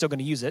 I'm still going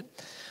to use it.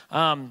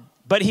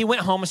 But he went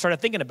home and started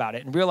thinking about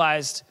it and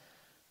realized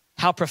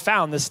how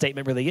profound this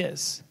statement really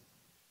is.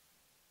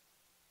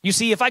 You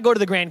see, if I go to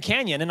the Grand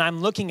Canyon and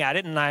I'm looking at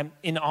it and I'm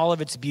in all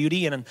of its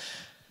beauty, and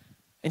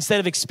instead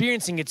of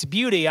experiencing its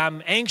beauty,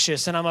 I'm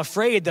anxious and I'm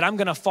afraid that I'm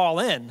going to fall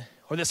in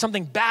or that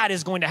something bad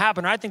is going to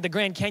happen, or I think the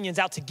Grand Canyon's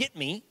out to get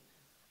me,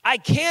 I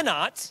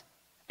cannot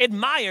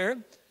admire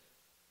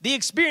the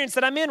experience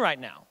that I'm in right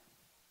now.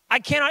 I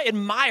cannot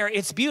admire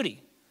its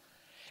beauty.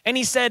 And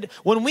he said,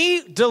 when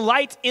we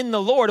delight in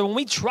the Lord, or when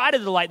we try to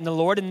delight in the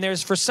Lord, and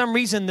there's for some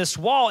reason this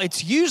wall,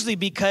 it's usually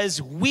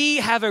because we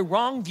have a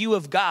wrong view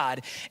of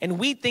God, and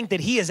we think that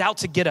he is out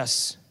to get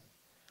us.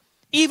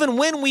 Even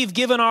when we've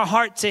given our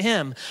heart to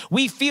him,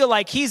 we feel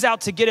like he's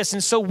out to get us,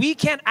 and so we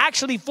can't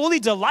actually fully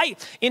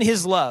delight in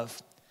his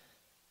love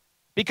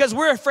because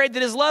we're afraid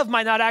that his love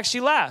might not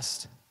actually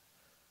last.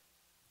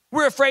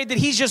 We're afraid that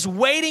he's just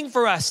waiting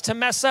for us to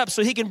mess up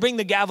so he can bring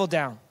the gavel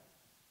down.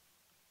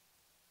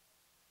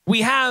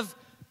 We have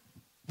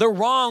the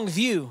wrong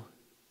view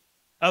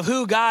of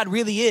who God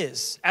really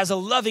is as a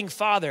loving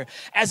father,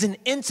 as an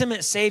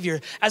intimate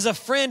savior, as a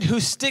friend who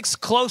sticks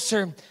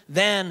closer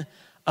than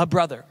a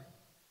brother.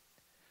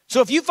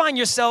 So if you find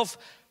yourself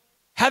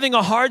having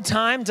a hard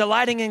time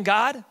delighting in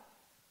God,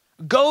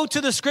 go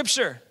to the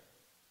scripture.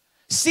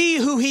 See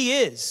who he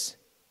is.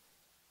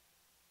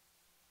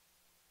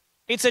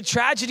 It's a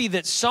tragedy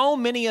that so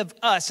many of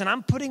us, and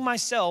I'm putting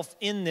myself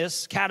in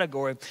this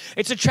category,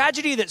 it's a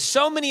tragedy that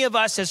so many of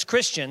us as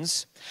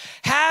Christians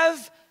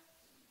have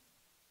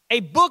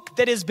a book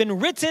that has been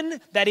written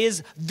that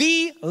is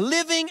the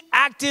living,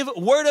 active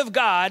Word of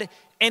God,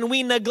 and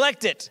we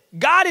neglect it.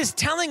 God is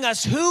telling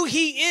us who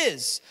he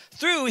is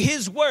through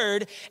his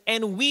Word,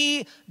 and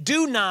we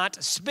do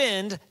not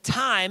spend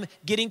time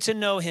getting to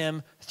know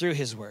him through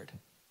his Word.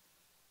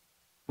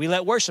 We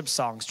let worship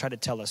songs try to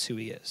tell us who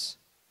he is.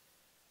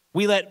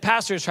 We let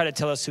pastors try to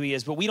tell us who he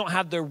is, but we don't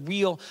have the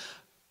real,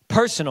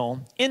 personal,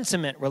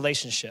 intimate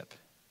relationship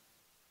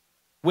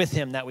with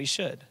him that we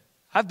should.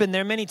 I've been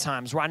there many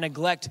times where I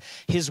neglect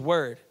his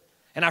word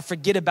and I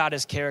forget about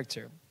his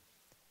character.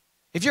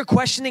 If you're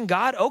questioning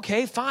God,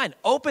 okay, fine.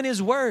 Open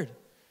his word.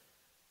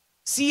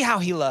 See how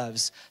he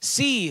loves.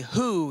 See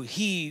who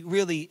he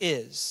really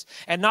is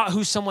and not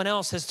who someone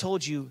else has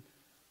told you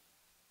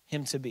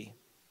him to be.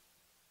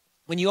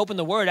 When you open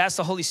the word, ask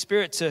the Holy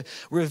Spirit to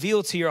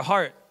reveal to your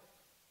heart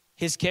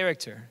his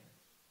character.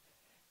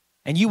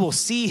 And you will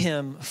see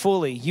him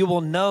fully. You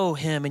will know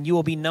him and you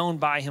will be known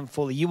by him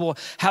fully. You will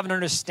have an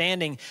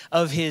understanding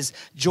of his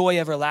joy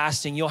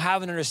everlasting. You'll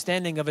have an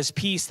understanding of his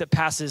peace that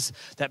passes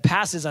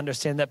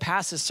understanding, that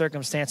passes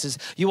circumstances.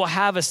 You will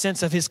have a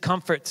sense of his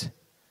comfort,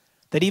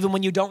 that even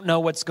when you don't know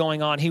what's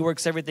going on, he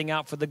works everything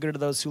out for the good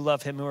of those who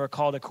love him, who are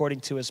called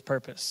according to his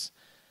purpose.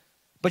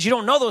 But you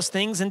don't know those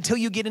things until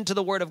you get into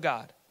the word of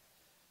God.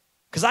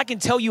 Because I can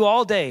tell you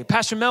all day,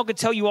 Pastor Mel could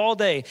tell you all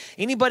day,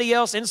 anybody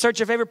else, insert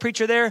your favorite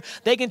preacher there,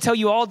 they can tell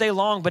you all day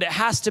long, but it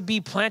has to be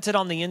planted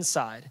on the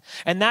inside.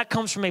 And that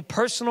comes from a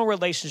personal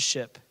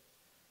relationship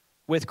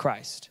with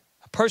Christ,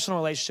 a personal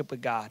relationship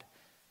with God.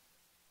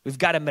 We've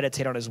got to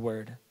meditate on his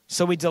word.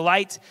 So we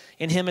delight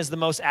in him as the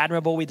most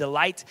admirable. We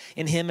delight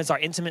in him as our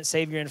intimate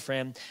savior and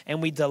friend.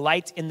 And we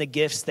delight in the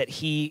gifts that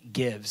he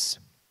gives.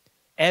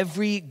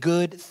 Every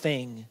good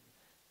thing,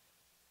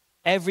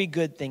 every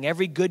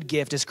good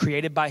gift is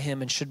created by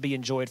him and should be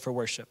enjoyed for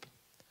worship.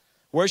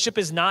 Worship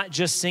is not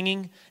just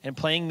singing and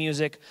playing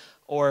music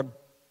or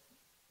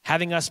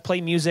having us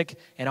play music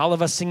and all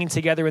of us singing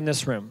together in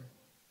this room.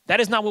 That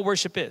is not what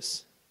worship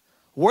is.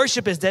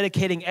 Worship is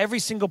dedicating every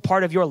single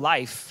part of your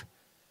life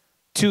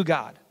to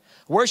God.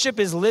 Worship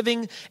is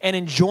living and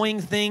enjoying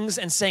things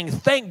and saying,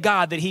 thank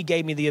God that he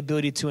gave me the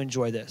ability to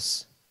enjoy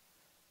this.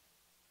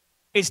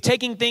 It's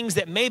taking things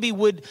that maybe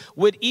would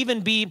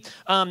even be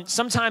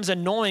sometimes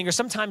annoying or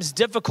sometimes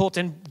difficult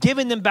and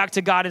giving them back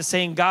to God and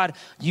saying, God,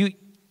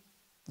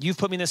 you've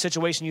put me in this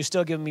situation. You've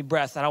still given me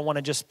breath, and I want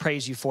to just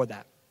praise you for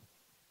that.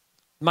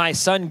 My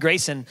son,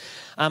 Grayson,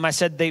 I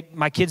said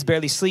my kids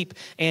barely sleep,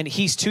 and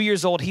he's 2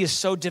 years old. He is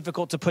so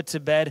difficult to put to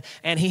bed,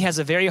 and he has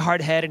a very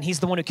hard head, and he's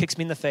the one who kicks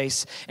me in the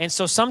face. And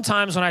so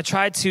sometimes when I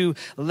try to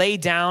lay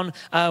down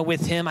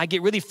with him, I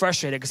get really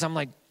frustrated because I'm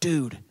like,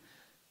 dude,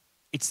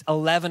 it's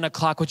 11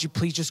 o'clock. Would you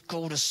please just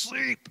go to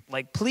sleep?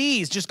 Like,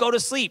 please, just go to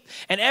sleep.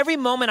 And every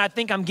moment I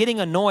think I'm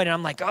getting annoyed and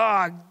I'm like,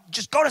 oh,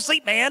 just go to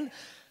sleep, man.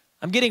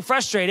 I'm getting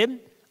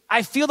frustrated.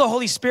 I feel the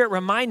Holy Spirit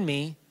remind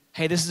me,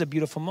 hey, this is a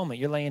beautiful moment.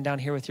 You're laying down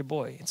here with your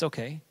boy. It's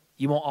okay.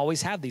 You won't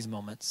always have these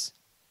moments.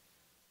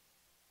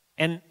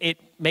 And it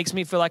makes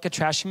me feel like a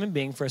trash human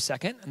being for a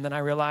second. And then I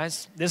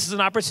realize this is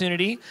an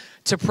opportunity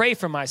to pray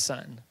for my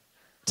son,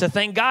 to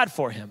thank God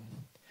for him.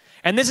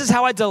 And this is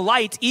how I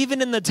delight,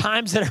 even in the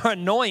times that are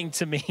annoying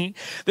to me.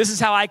 This is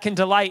how I can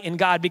delight in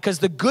God, because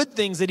the good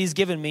things that he's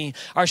given me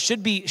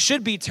should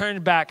be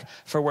turned back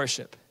for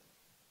worship.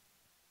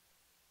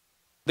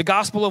 The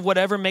gospel of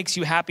whatever makes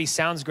you happy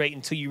sounds great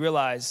until you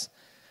realize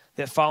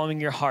that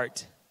following your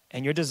heart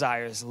and your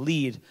desires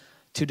lead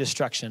to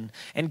destruction.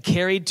 And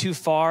carried too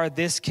far,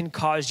 this can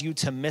cause you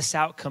to miss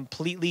out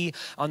completely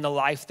on the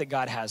life that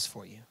God has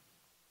for you,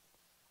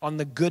 on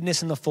the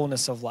goodness and the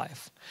fullness of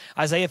life.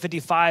 Isaiah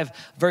 55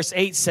 verse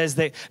 8 says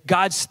that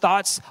God's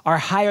thoughts are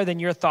higher than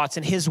your thoughts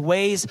and his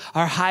ways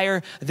are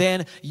higher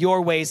than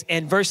your ways.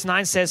 And verse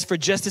 9 says, for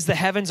just as the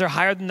heavens are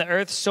higher than the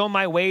earth, so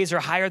my ways are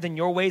higher than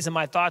your ways and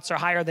my thoughts are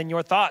higher than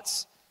your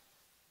thoughts.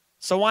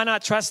 So why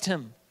not trust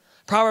him?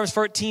 Proverbs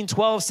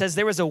 13:12 says,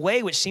 there is a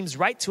way which seems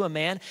right to a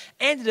man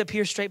and it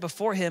appears straight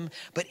before him,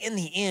 but in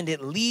the end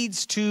it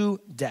leads to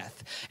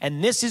death.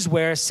 And this is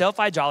where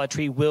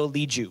self-idolatry will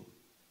lead you.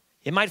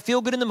 It might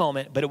feel good in the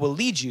moment, but it will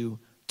lead you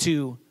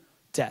to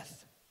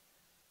death.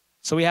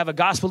 So we have a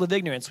gospel of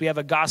ignorance. We have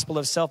a gospel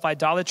of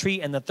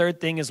self-idolatry. And the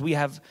third thing is we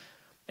have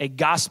a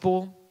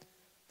gospel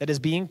that is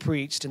being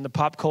preached in the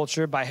pop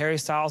culture by Harry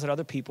Styles and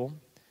other people.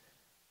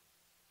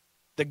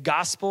 The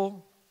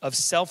gospel of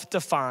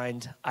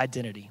self-defined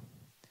identity.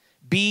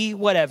 Be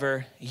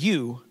whatever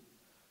you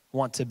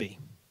want to be.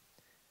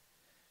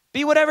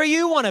 Be whatever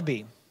you want to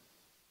be.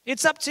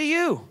 It's up to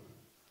you.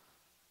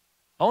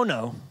 Oh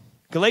no.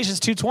 Galatians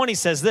 2:20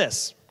 says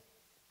this,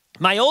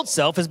 my old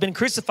self has been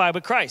crucified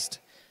with Christ.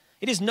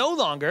 It is no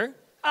longer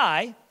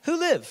I who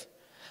live,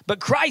 but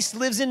Christ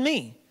lives in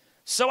me.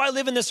 So I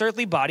live in this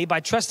earthly body by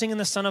trusting in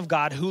the Son of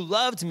God who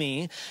loved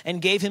me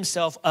and gave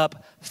himself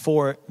up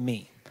for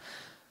me.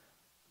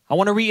 I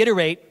want to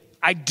reiterate,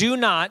 I do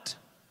not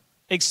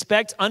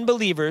expect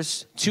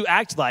unbelievers to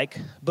act like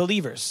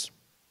believers.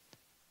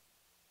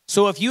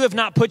 So if you have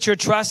not put your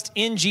trust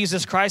in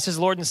Jesus Christ as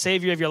Lord and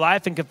Savior of your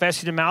life and confess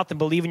with your mouth and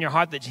believe in your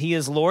heart that he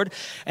is Lord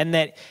and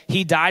that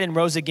he died and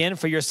rose again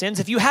for your sins,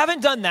 if you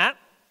haven't done that,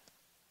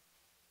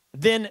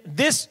 then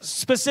this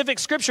specific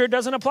scripture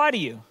doesn't apply to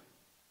you.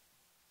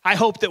 I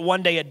hope that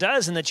one day it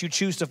does and that you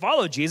choose to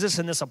follow Jesus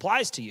and this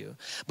applies to you.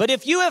 But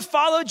if you have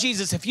followed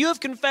Jesus, if you have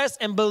confessed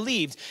and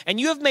believed and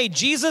you have made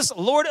Jesus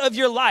Lord of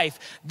your life,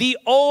 the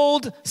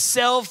old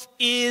self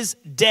is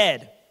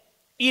dead.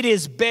 It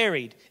is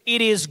buried.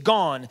 It is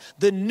gone.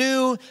 The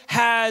new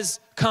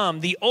has come.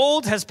 The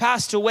old has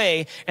passed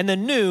away and the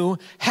new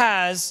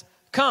has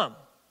come.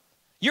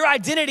 Your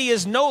identity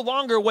is no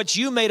longer what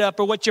you made up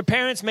or what your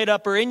parents made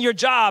up or in your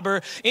job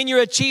or in your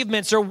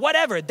achievements or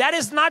whatever. That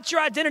is not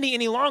your identity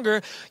any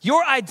longer.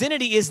 Your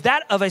identity is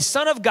that of a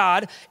son of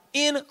God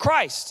in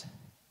Christ.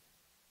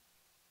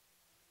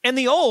 And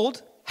the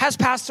old has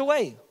passed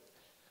away.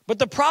 But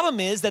the problem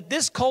is that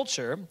this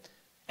culture,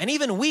 and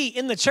even we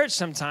in the church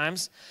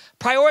sometimes,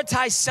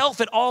 prioritize self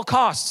at all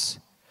costs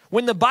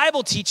when the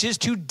Bible teaches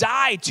to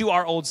die to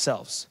our old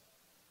selves,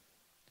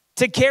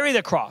 to carry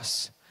the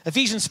cross.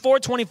 Ephesians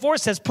 4:24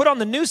 says, put on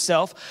the new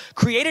self,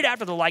 created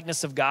after the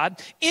likeness of God,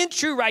 in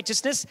true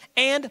righteousness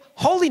and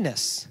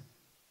holiness.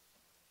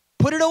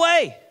 Put it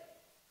away.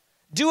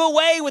 Do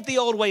away with the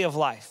old way of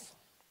life.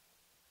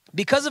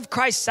 Because of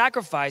Christ's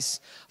sacrifice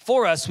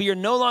for us, we are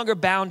no longer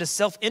bound to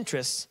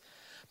self-interest,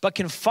 but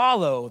can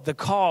follow the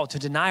call to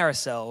deny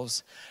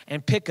ourselves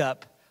and pick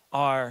up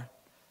our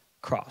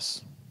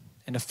cross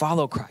and to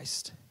follow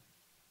Christ.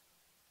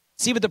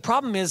 See, but the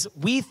problem is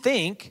we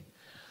think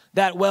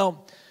that,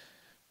 well,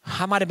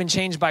 I might have been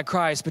changed by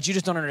Christ, but you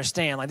just don't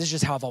understand. Like, this is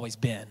just how I've always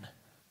been.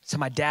 This is how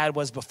my dad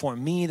was before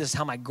me. This is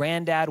how my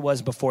granddad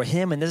was before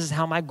him. And this is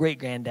how my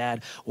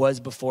great-granddad was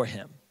before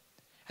him.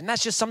 And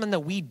that's just something that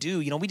we do.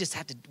 You know, we just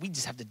have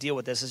to deal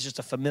with this. It's just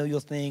a familial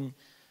thing.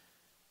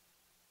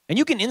 And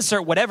you can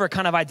insert whatever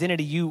kind of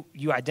identity you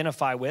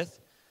identify with,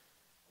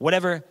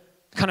 whatever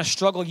kind of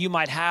struggle you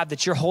might have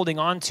that you're holding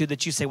on to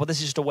that you say, well, this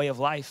is just a way of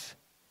life.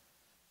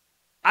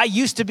 I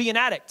used to be an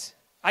addict.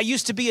 I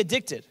used to be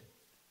addicted.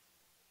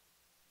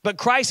 But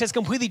Christ has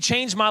completely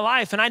changed my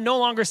life, and I no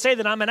longer say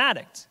that I'm an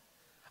addict.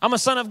 I'm a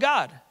son of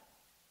God.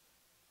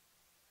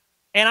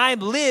 And I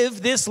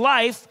live this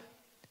life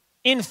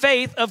in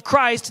faith of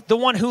Christ, the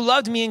one who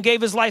loved me and gave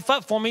his life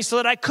up for me so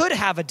that I could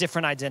have a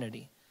different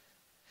identity.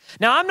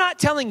 Now, I'm not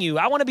telling you,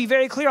 I want to be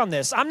very clear on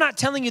this. I'm not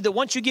telling you that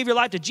once you give your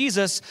life to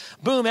Jesus,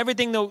 boom,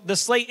 everything, the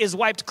slate is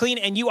wiped clean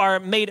and you are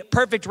made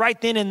perfect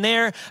right then and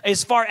there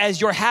as far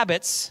as your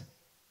habits.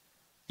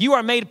 You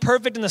are made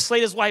perfect and the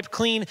slate is wiped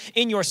clean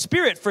in your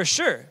spirit for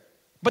sure.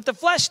 But the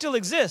flesh still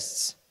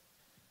exists.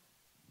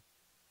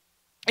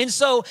 And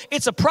so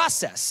it's a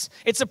process.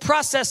 It's a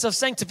process of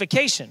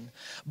sanctification.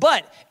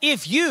 But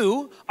if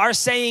you are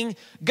saying,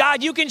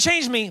 God, you can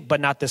change me,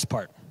 but not this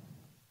part,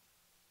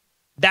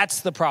 that's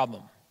the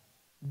problem.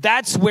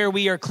 That's where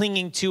we are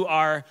clinging to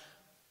our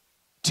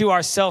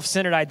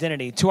self-centered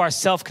identity, to our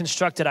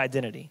self-constructed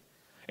identity.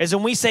 Is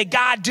when we say,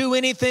 God, do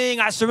anything,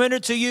 I surrender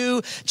to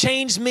you,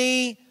 change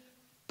me,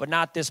 but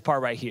not this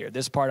part right here.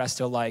 This part I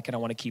still like and I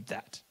want to keep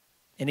that.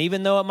 And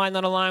even though it might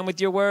not align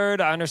with your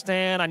word, I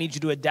understand, I need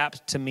you to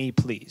adapt to me,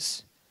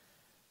 please.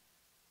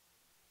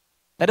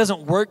 That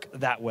doesn't work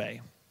that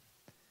way.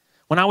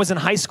 When I was in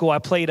high school, I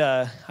played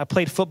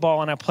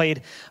football and I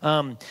played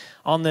on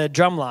the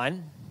drum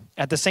line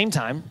at the same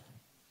time.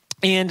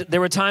 And there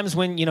were times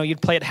when,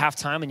 you'd play at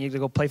halftime and you'd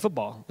go play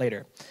football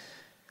later.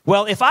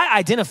 Well, if I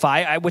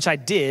identify, which I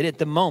did at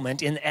the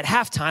moment, at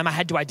halftime, I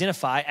had to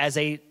identify as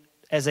a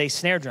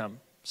snare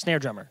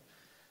drummer.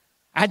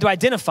 I had to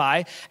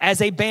identify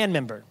as a band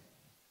member.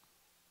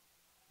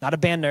 Not a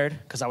band nerd,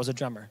 because I was a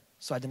drummer,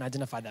 so I didn't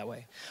identify that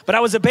way. But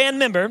I was a band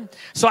member,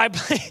 so I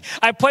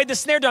played the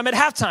snare drum at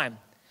halftime.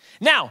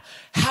 Now,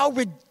 how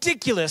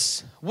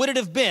ridiculous would it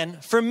have been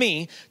for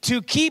me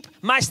to keep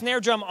my snare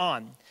drum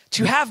on,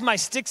 to have my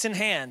sticks in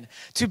hand,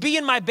 to be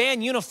in my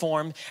band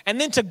uniform,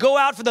 and then to go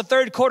out for the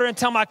third quarter and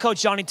tell my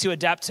coach, y'all need to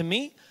adapt to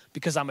me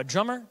because I'm a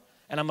drummer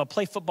and I'm going to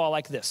play football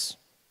like this.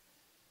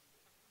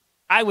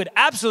 I would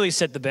absolutely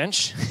sit the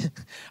bench.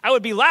 I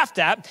would be laughed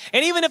at.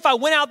 And even if I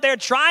went out there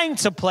trying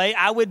to play,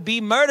 I would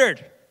be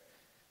murdered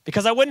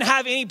because I wouldn't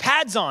have any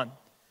pads on.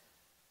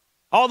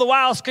 All the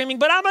while screaming,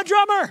 but I'm a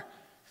drummer.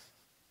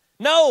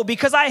 No,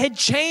 because I had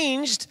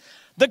changed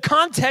the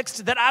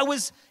context that I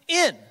was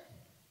in.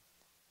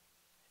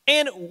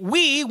 And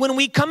when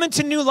we come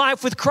into new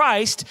life with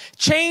Christ,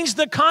 change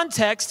the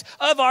context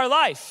of our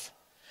life.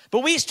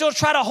 But we still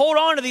try to hold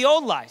on to the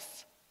old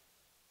life.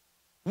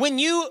 When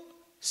you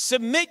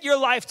submit your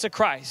life to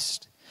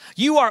Christ,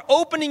 you are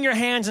opening your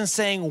hands and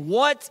saying,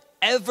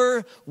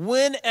 whatever,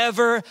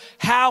 whenever,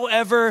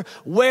 however,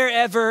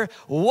 wherever,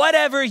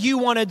 whatever you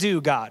want to do,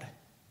 God.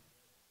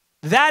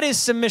 That is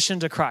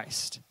submission to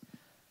Christ.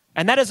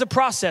 And that is a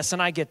process,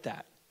 and I get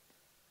that.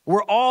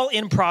 We're all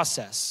in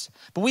process,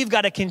 but we've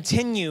got to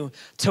continue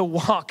to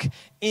walk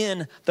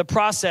in the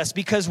process,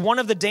 because one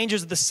of the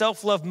dangers of the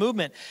self-love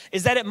movement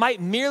is that it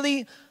might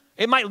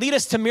lead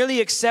us to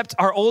merely accept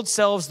our old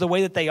selves the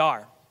way that they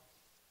are,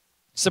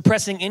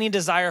 suppressing any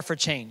desire for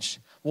change.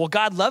 Well,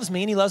 God loves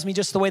me and he loves me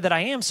just the way that I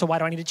am, so why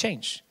do I need to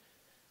change?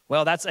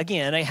 Well, that's,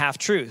 again, a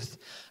half-truth.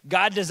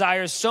 God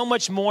desires so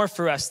much more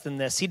for us than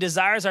this. He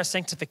desires our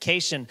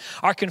sanctification,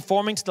 our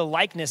conforming to the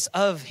likeness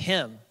of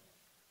him.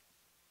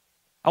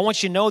 I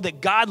want you to know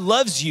that God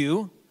loves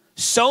you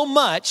so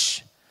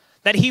much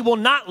that he will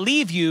not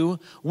leave you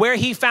where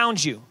he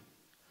found you.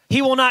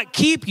 He will not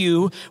keep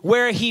you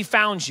where he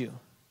found you.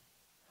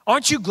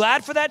 Aren't you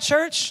glad for that,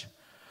 church?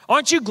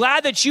 Aren't you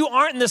glad that you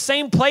aren't in the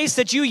same place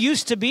that you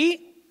used to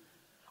be?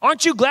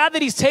 Aren't you glad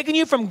that he's taken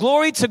you from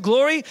glory to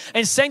glory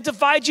and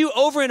sanctified you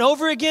over and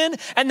over again?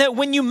 And that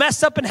when you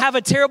mess up and have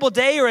a terrible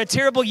day or a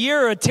terrible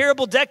year or a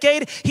terrible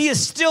decade, he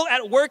is still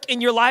at work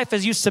in your life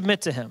as you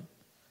submit to him.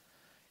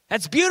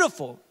 That's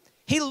beautiful.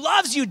 He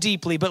loves you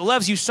deeply, but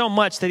loves you so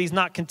much that he's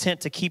not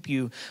content to keep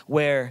you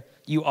where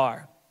you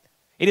are.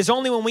 It is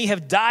only when we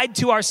have died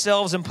to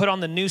ourselves and put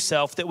on the new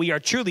self that we are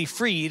truly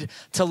freed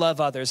to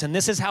love others. And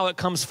this is how it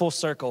comes full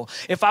circle.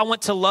 If I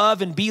want to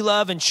love and be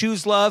love and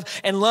choose love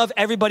and love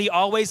everybody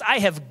always, I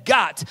have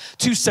got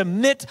to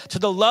submit to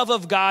the love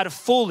of God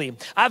fully.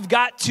 I've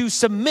got to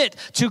submit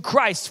to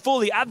Christ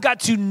fully. I've got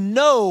to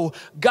know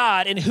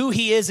God and who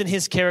he is in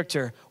his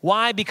character.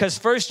 Why?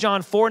 Because 1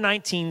 John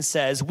 4:19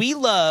 says, we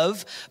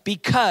love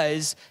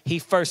because he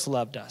first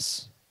loved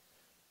us.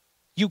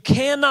 You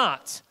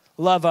cannot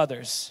love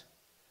others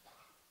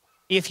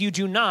if you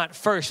do not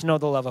first know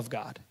the love of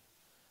God.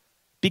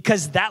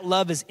 Because that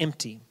love is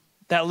empty.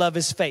 That love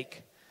is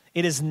fake.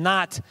 It is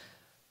not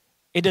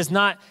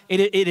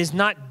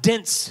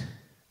dense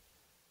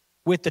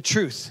with the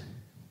truth.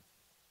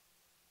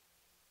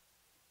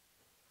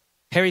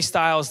 Harry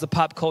Styles, the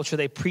pop culture,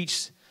 they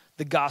preach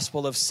the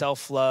gospel of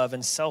self-love,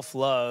 and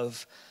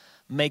self-love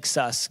makes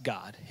us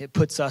God. It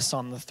puts us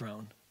on the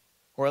throne,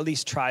 or at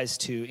least tries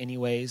to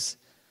anyways.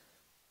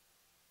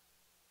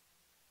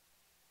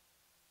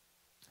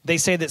 They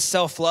say that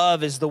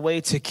self-love is the way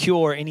to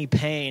cure any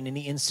pain,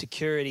 any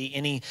insecurity,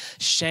 any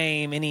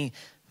shame, any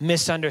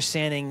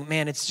misunderstanding.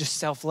 Man, it's just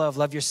self-love.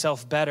 Love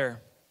yourself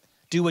better.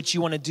 Do what you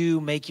want to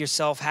do. Make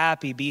yourself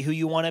happy. Be who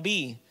you want to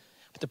be.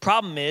 But the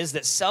problem is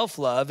that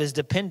self-love is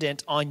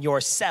dependent on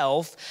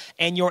yourself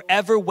and your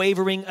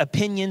ever-wavering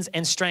opinions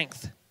and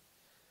strength.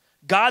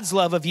 God's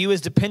love of you is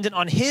dependent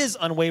on his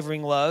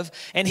unwavering love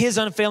and his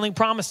unfailing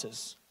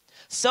promises.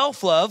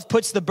 Self-love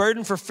puts the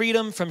burden for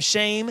freedom from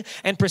shame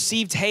and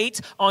perceived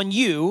hate on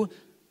you,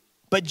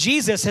 but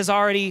Jesus has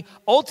already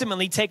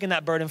ultimately taken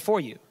that burden for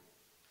you.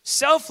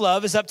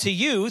 Self-love is up to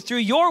you through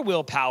your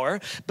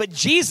willpower, but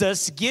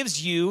Jesus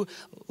gives you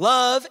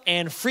love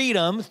and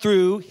freedom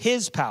through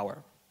his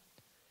power.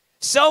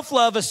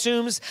 Self-love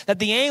assumes that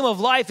the aim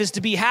of life is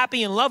to be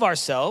happy and love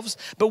ourselves,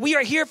 but we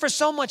are here for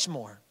so much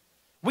more.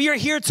 We are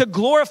here to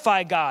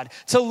glorify God,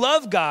 to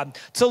love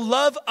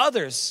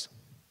others.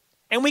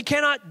 And we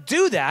cannot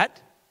do that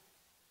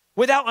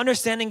without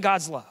understanding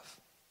God's love.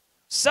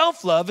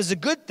 Self-love is a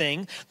good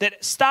thing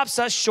that stops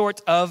us short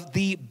of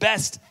the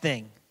best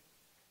thing.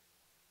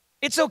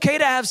 It's okay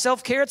to have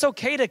self-care. It's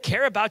okay to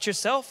care about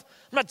yourself.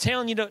 I'm not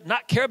telling you to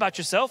not care about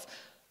yourself.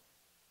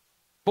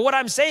 But what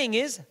I'm saying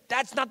is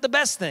that's not the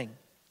best thing.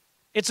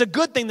 It's a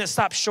good thing that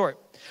stops short.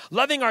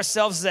 Loving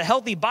ourselves is a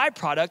healthy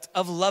byproduct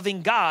of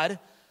loving God,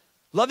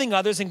 loving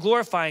others, and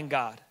glorifying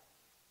God.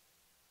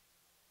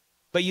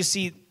 But you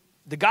see,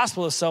 the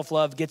gospel of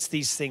self-love gets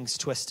these things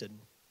twisted.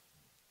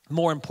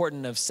 More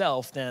important of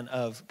self than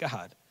of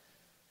God.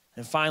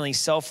 And finally,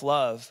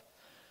 self-love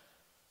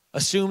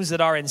assumes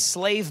that our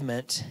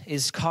enslavement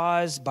is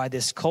caused by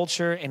this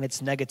culture and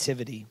its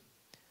negativity,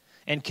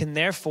 and can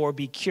therefore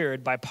be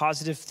cured by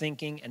positive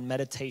thinking and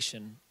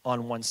meditation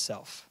on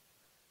oneself.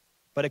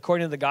 But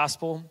according to the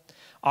gospel,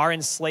 our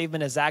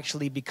enslavement is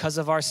actually because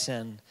of our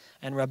sin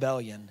and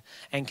rebellion,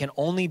 and can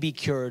only be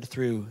cured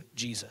through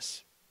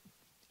Jesus.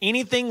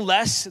 Anything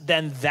less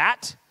than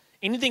that,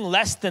 anything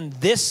less than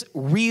this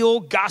real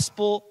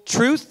gospel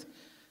truth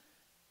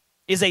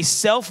is a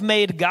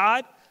self-made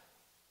God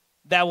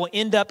that will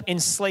end up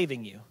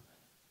enslaving you.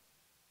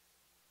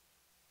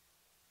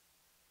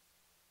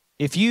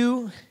 If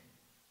you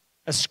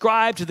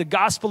ascribe to the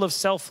gospel of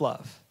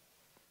self-love,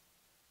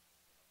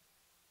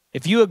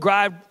 if you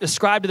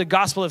ascribe to the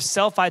gospel of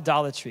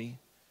self-idolatry,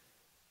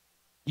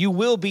 you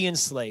will be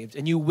enslaved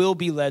and you will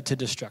be led to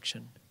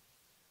destruction.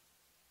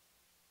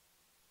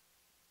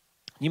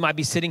 You might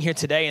be sitting here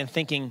today and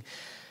thinking,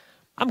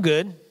 I'm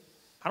good.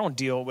 I don't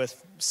deal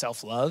with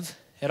self-love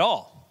at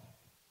all.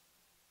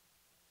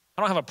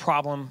 I don't have a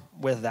problem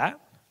with that.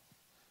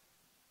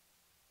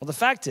 Well, the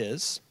fact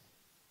is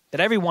that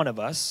every one of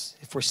us,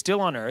 if we're still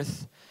on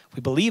earth,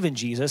 we believe in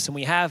Jesus and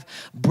we have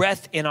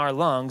breath in our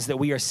lungs, that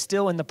we are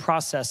still in the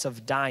process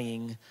of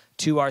dying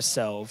to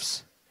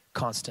ourselves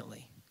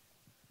constantly.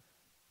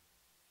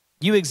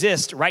 You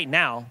exist right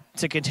now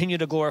to continue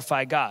to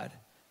glorify God.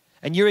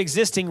 And you're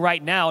existing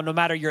right now, no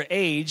matter your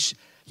age,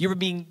 you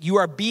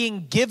are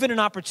being given an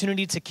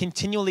opportunity to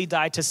continually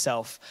die to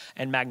self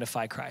and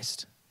magnify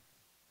Christ.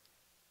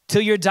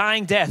 Till your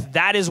dying death,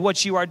 that is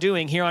what you are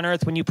doing here on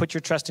earth when you put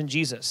your trust in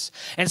Jesus.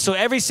 And so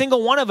every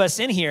single one of us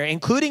in here,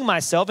 including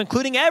myself,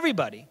 including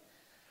everybody,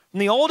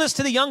 from the oldest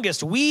to the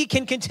youngest, we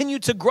can continue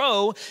to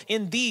grow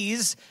in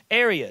these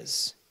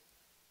areas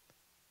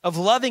of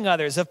loving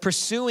others, of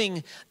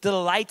pursuing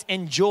delight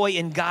and joy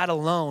in God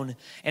alone,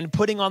 and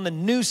putting on the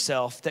new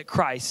self that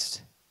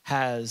Christ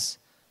has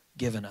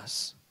given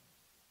us.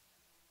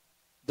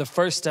 The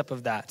first step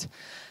of that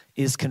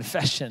is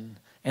confession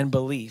and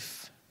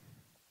belief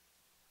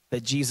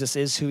that Jesus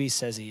is who he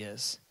says he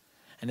is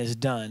and has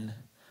done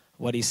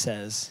what he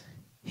says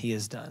he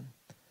has done.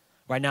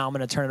 Right now, I'm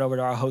going to turn it over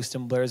to our host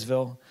in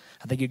Blairsville.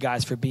 I thank you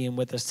guys for being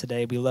with us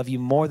today. We love you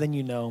more than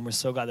you know, and we're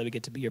so glad that we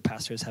get to be your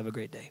pastors. Have a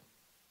great day.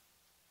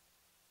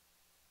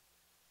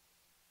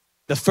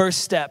 The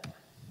first step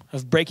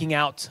of breaking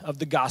out of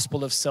the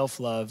gospel of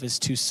self-love is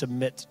to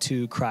submit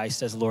to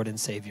Christ as Lord and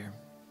Savior.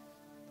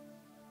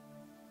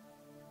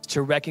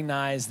 To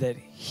recognize that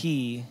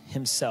he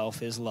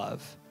himself is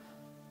love.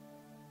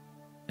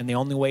 And the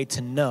only way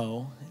to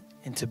know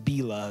and to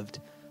be loved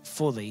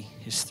fully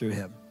is through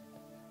him.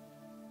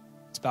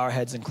 Let's bow our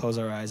heads and close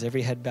our eyes.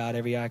 Every head bowed,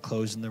 every eye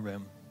closed in the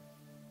room.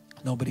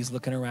 Nobody's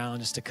looking around,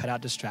 just to cut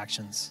out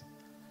distractions.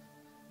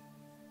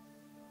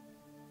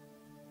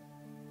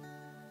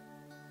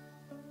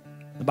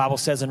 The Bible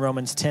says in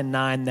Romans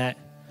 10:9 that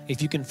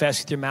if you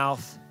confess with your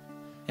mouth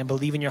and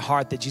believe in your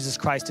heart that Jesus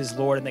Christ is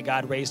Lord and that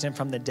God raised him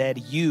from the dead,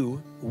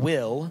 you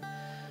will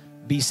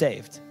be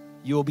saved.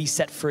 You will be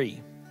set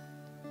free.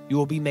 You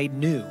will be made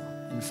new,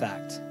 in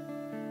fact.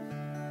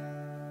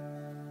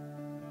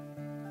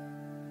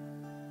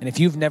 And if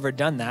you've never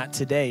done that,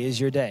 today is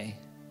your day.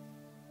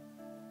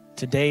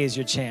 Today is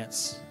your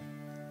chance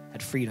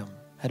at freedom,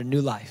 at a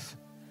new life.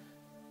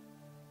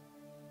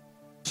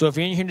 So if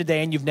you're in here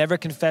today and you've never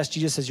confessed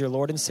Jesus as your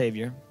Lord and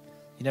Savior,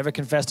 you never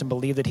confessed and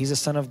believed that he's the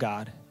Son of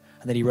God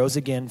and that he rose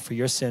again for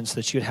your sins so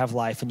that you would have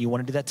life, and you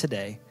want to do that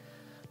today,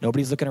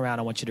 nobody's looking around.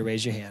 I want you to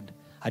raise your hand.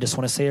 I just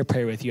want to say a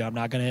prayer with you. I'm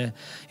not going to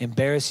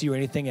embarrass you or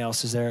anything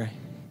else. Is there?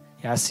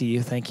 Yeah, I see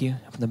you. Thank you.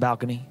 From the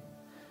balcony.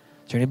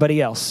 Is there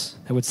anybody else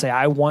that would say,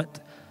 I want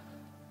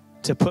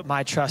to put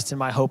my trust and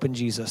my hope in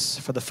Jesus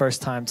for the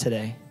first time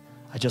today?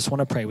 I just want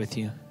to pray with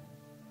you.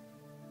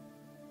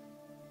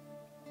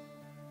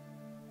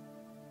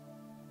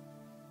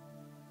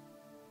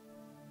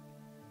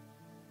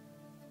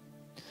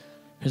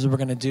 Here's what we're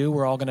going to do.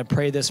 We're all going to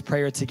pray this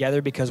prayer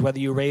together, because whether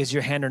you raise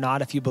your hand or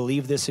not, if you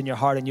believe this in your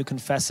heart and you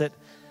confess it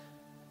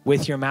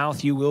with your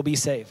mouth, you will be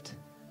saved.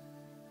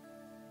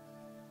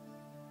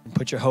 And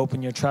put your hope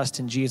and your trust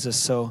in Jesus.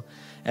 So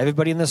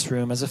everybody in this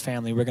room, as a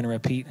family, we're going to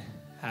repeat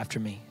after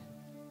me.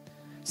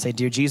 Say,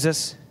 dear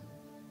Jesus,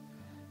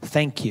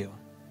 thank you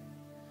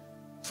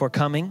for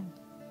coming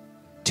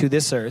to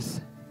this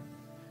earth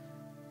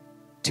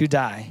to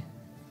die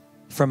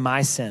for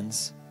my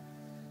sins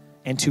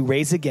and to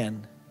raise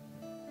again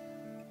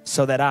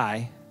so that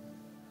I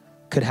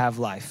could have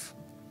life.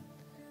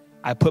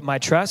 I put my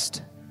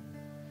trust,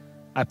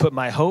 I put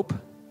my hope,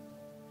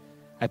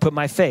 I put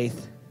my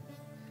faith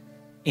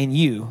in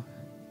you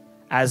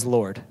as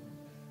Lord.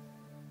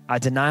 I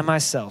deny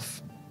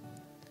myself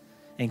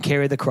and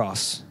carry the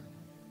cross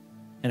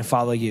and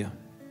follow you.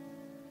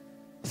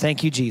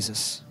 Thank you,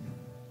 Jesus.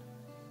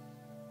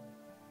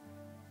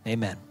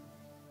 Amen.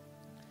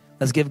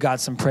 Let's give God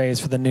some praise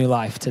for the new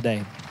life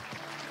today.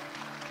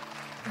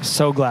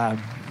 So glad.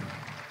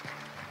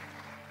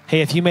 Hey,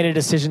 if you made a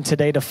decision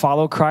today to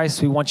follow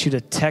Christ, we want you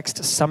to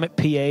text Summit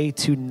PA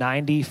to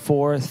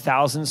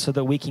 94,000 so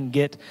that we can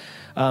get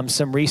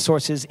some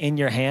resources in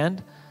your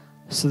hand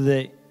so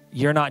that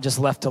you're not just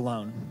left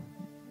alone.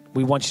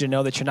 We want you to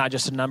know that you're not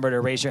just a number to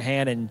raise your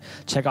hand and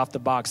check off the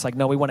box. Like,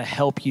 no, we want to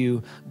help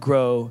you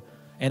grow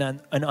in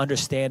an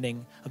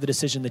understanding of the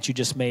decision that you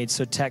just made.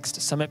 So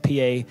text Summit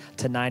PA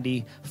to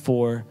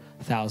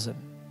 94,000.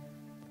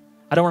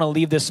 I don't want to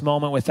leave this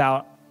moment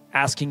without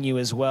asking you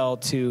as well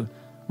to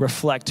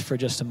reflect for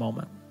just a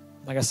moment.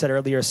 Like I said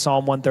earlier,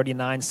 Psalm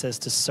 139 says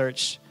to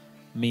search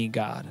me,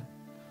 God.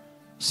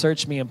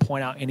 Search me and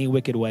point out any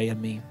wicked way in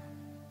me.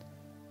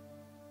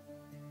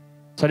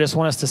 So I just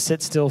want us to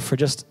sit still for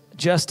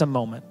just a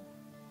moment.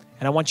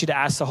 And I want you to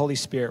ask the Holy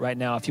Spirit right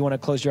now. If you want to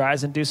close your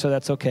eyes and do so,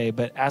 that's okay.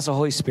 But ask the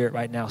Holy Spirit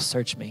right now,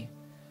 search me.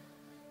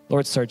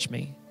 Lord, search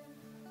me.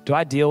 Do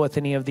I deal with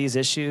any of these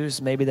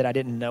issues maybe that I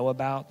didn't know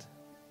about?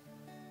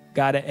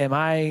 God, am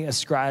I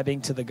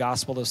ascribing to the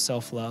gospel of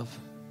self-love?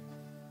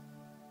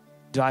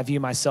 Do I view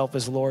myself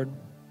as Lord?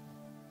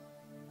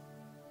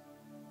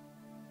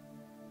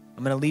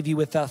 I'm going to leave you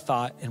with that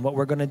thought. And what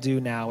we're going to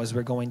do now is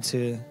we're going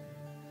to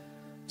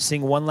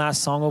sing one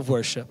last song of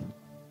worship.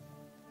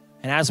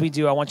 And as we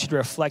do, I want you to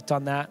reflect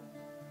on that.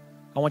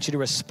 I want you to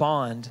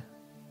respond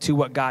to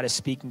what God is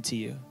speaking to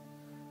you.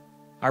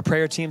 Our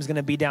prayer team is going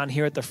to be down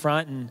here at the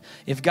front. And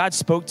if God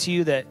spoke to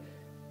you that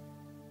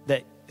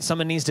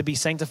someone needs to be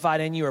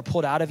sanctified in you or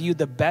pulled out of you,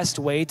 the best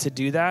way to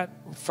do that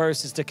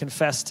first is to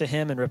confess to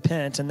him and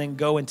repent, and then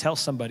go and tell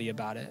somebody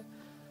about it.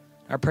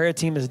 Our prayer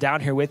team is down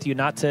here with you,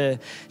 not to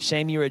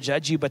shame you or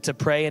judge you, but to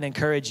pray and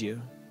encourage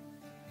you.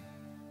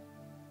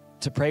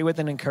 To pray with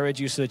and encourage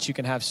you so that you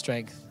can have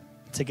strength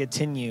to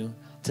continue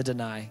to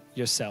deny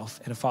yourself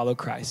and follow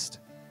Christ.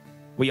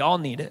 We all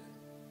need it.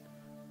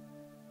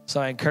 So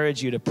I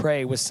encourage you to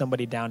pray with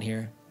somebody down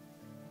here.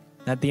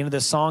 At the end of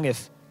this song,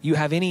 if you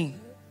have any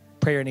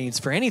prayer needs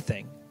for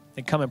anything,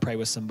 then come and pray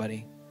with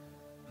somebody.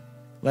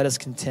 Let us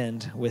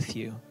contend with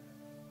you.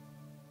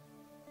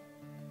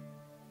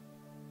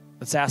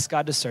 Let's ask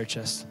God to search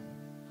us.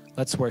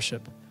 Let's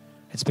worship.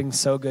 It's been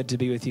so good to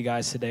be with you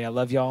guys today. I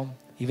love y'all,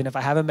 even if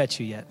I haven't met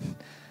you yet.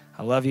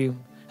 I love you,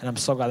 and I'm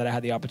so glad that I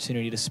had the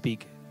opportunity to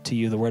speak to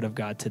you the word of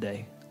God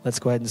today. Let's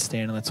go ahead and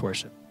stand and let's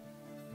worship.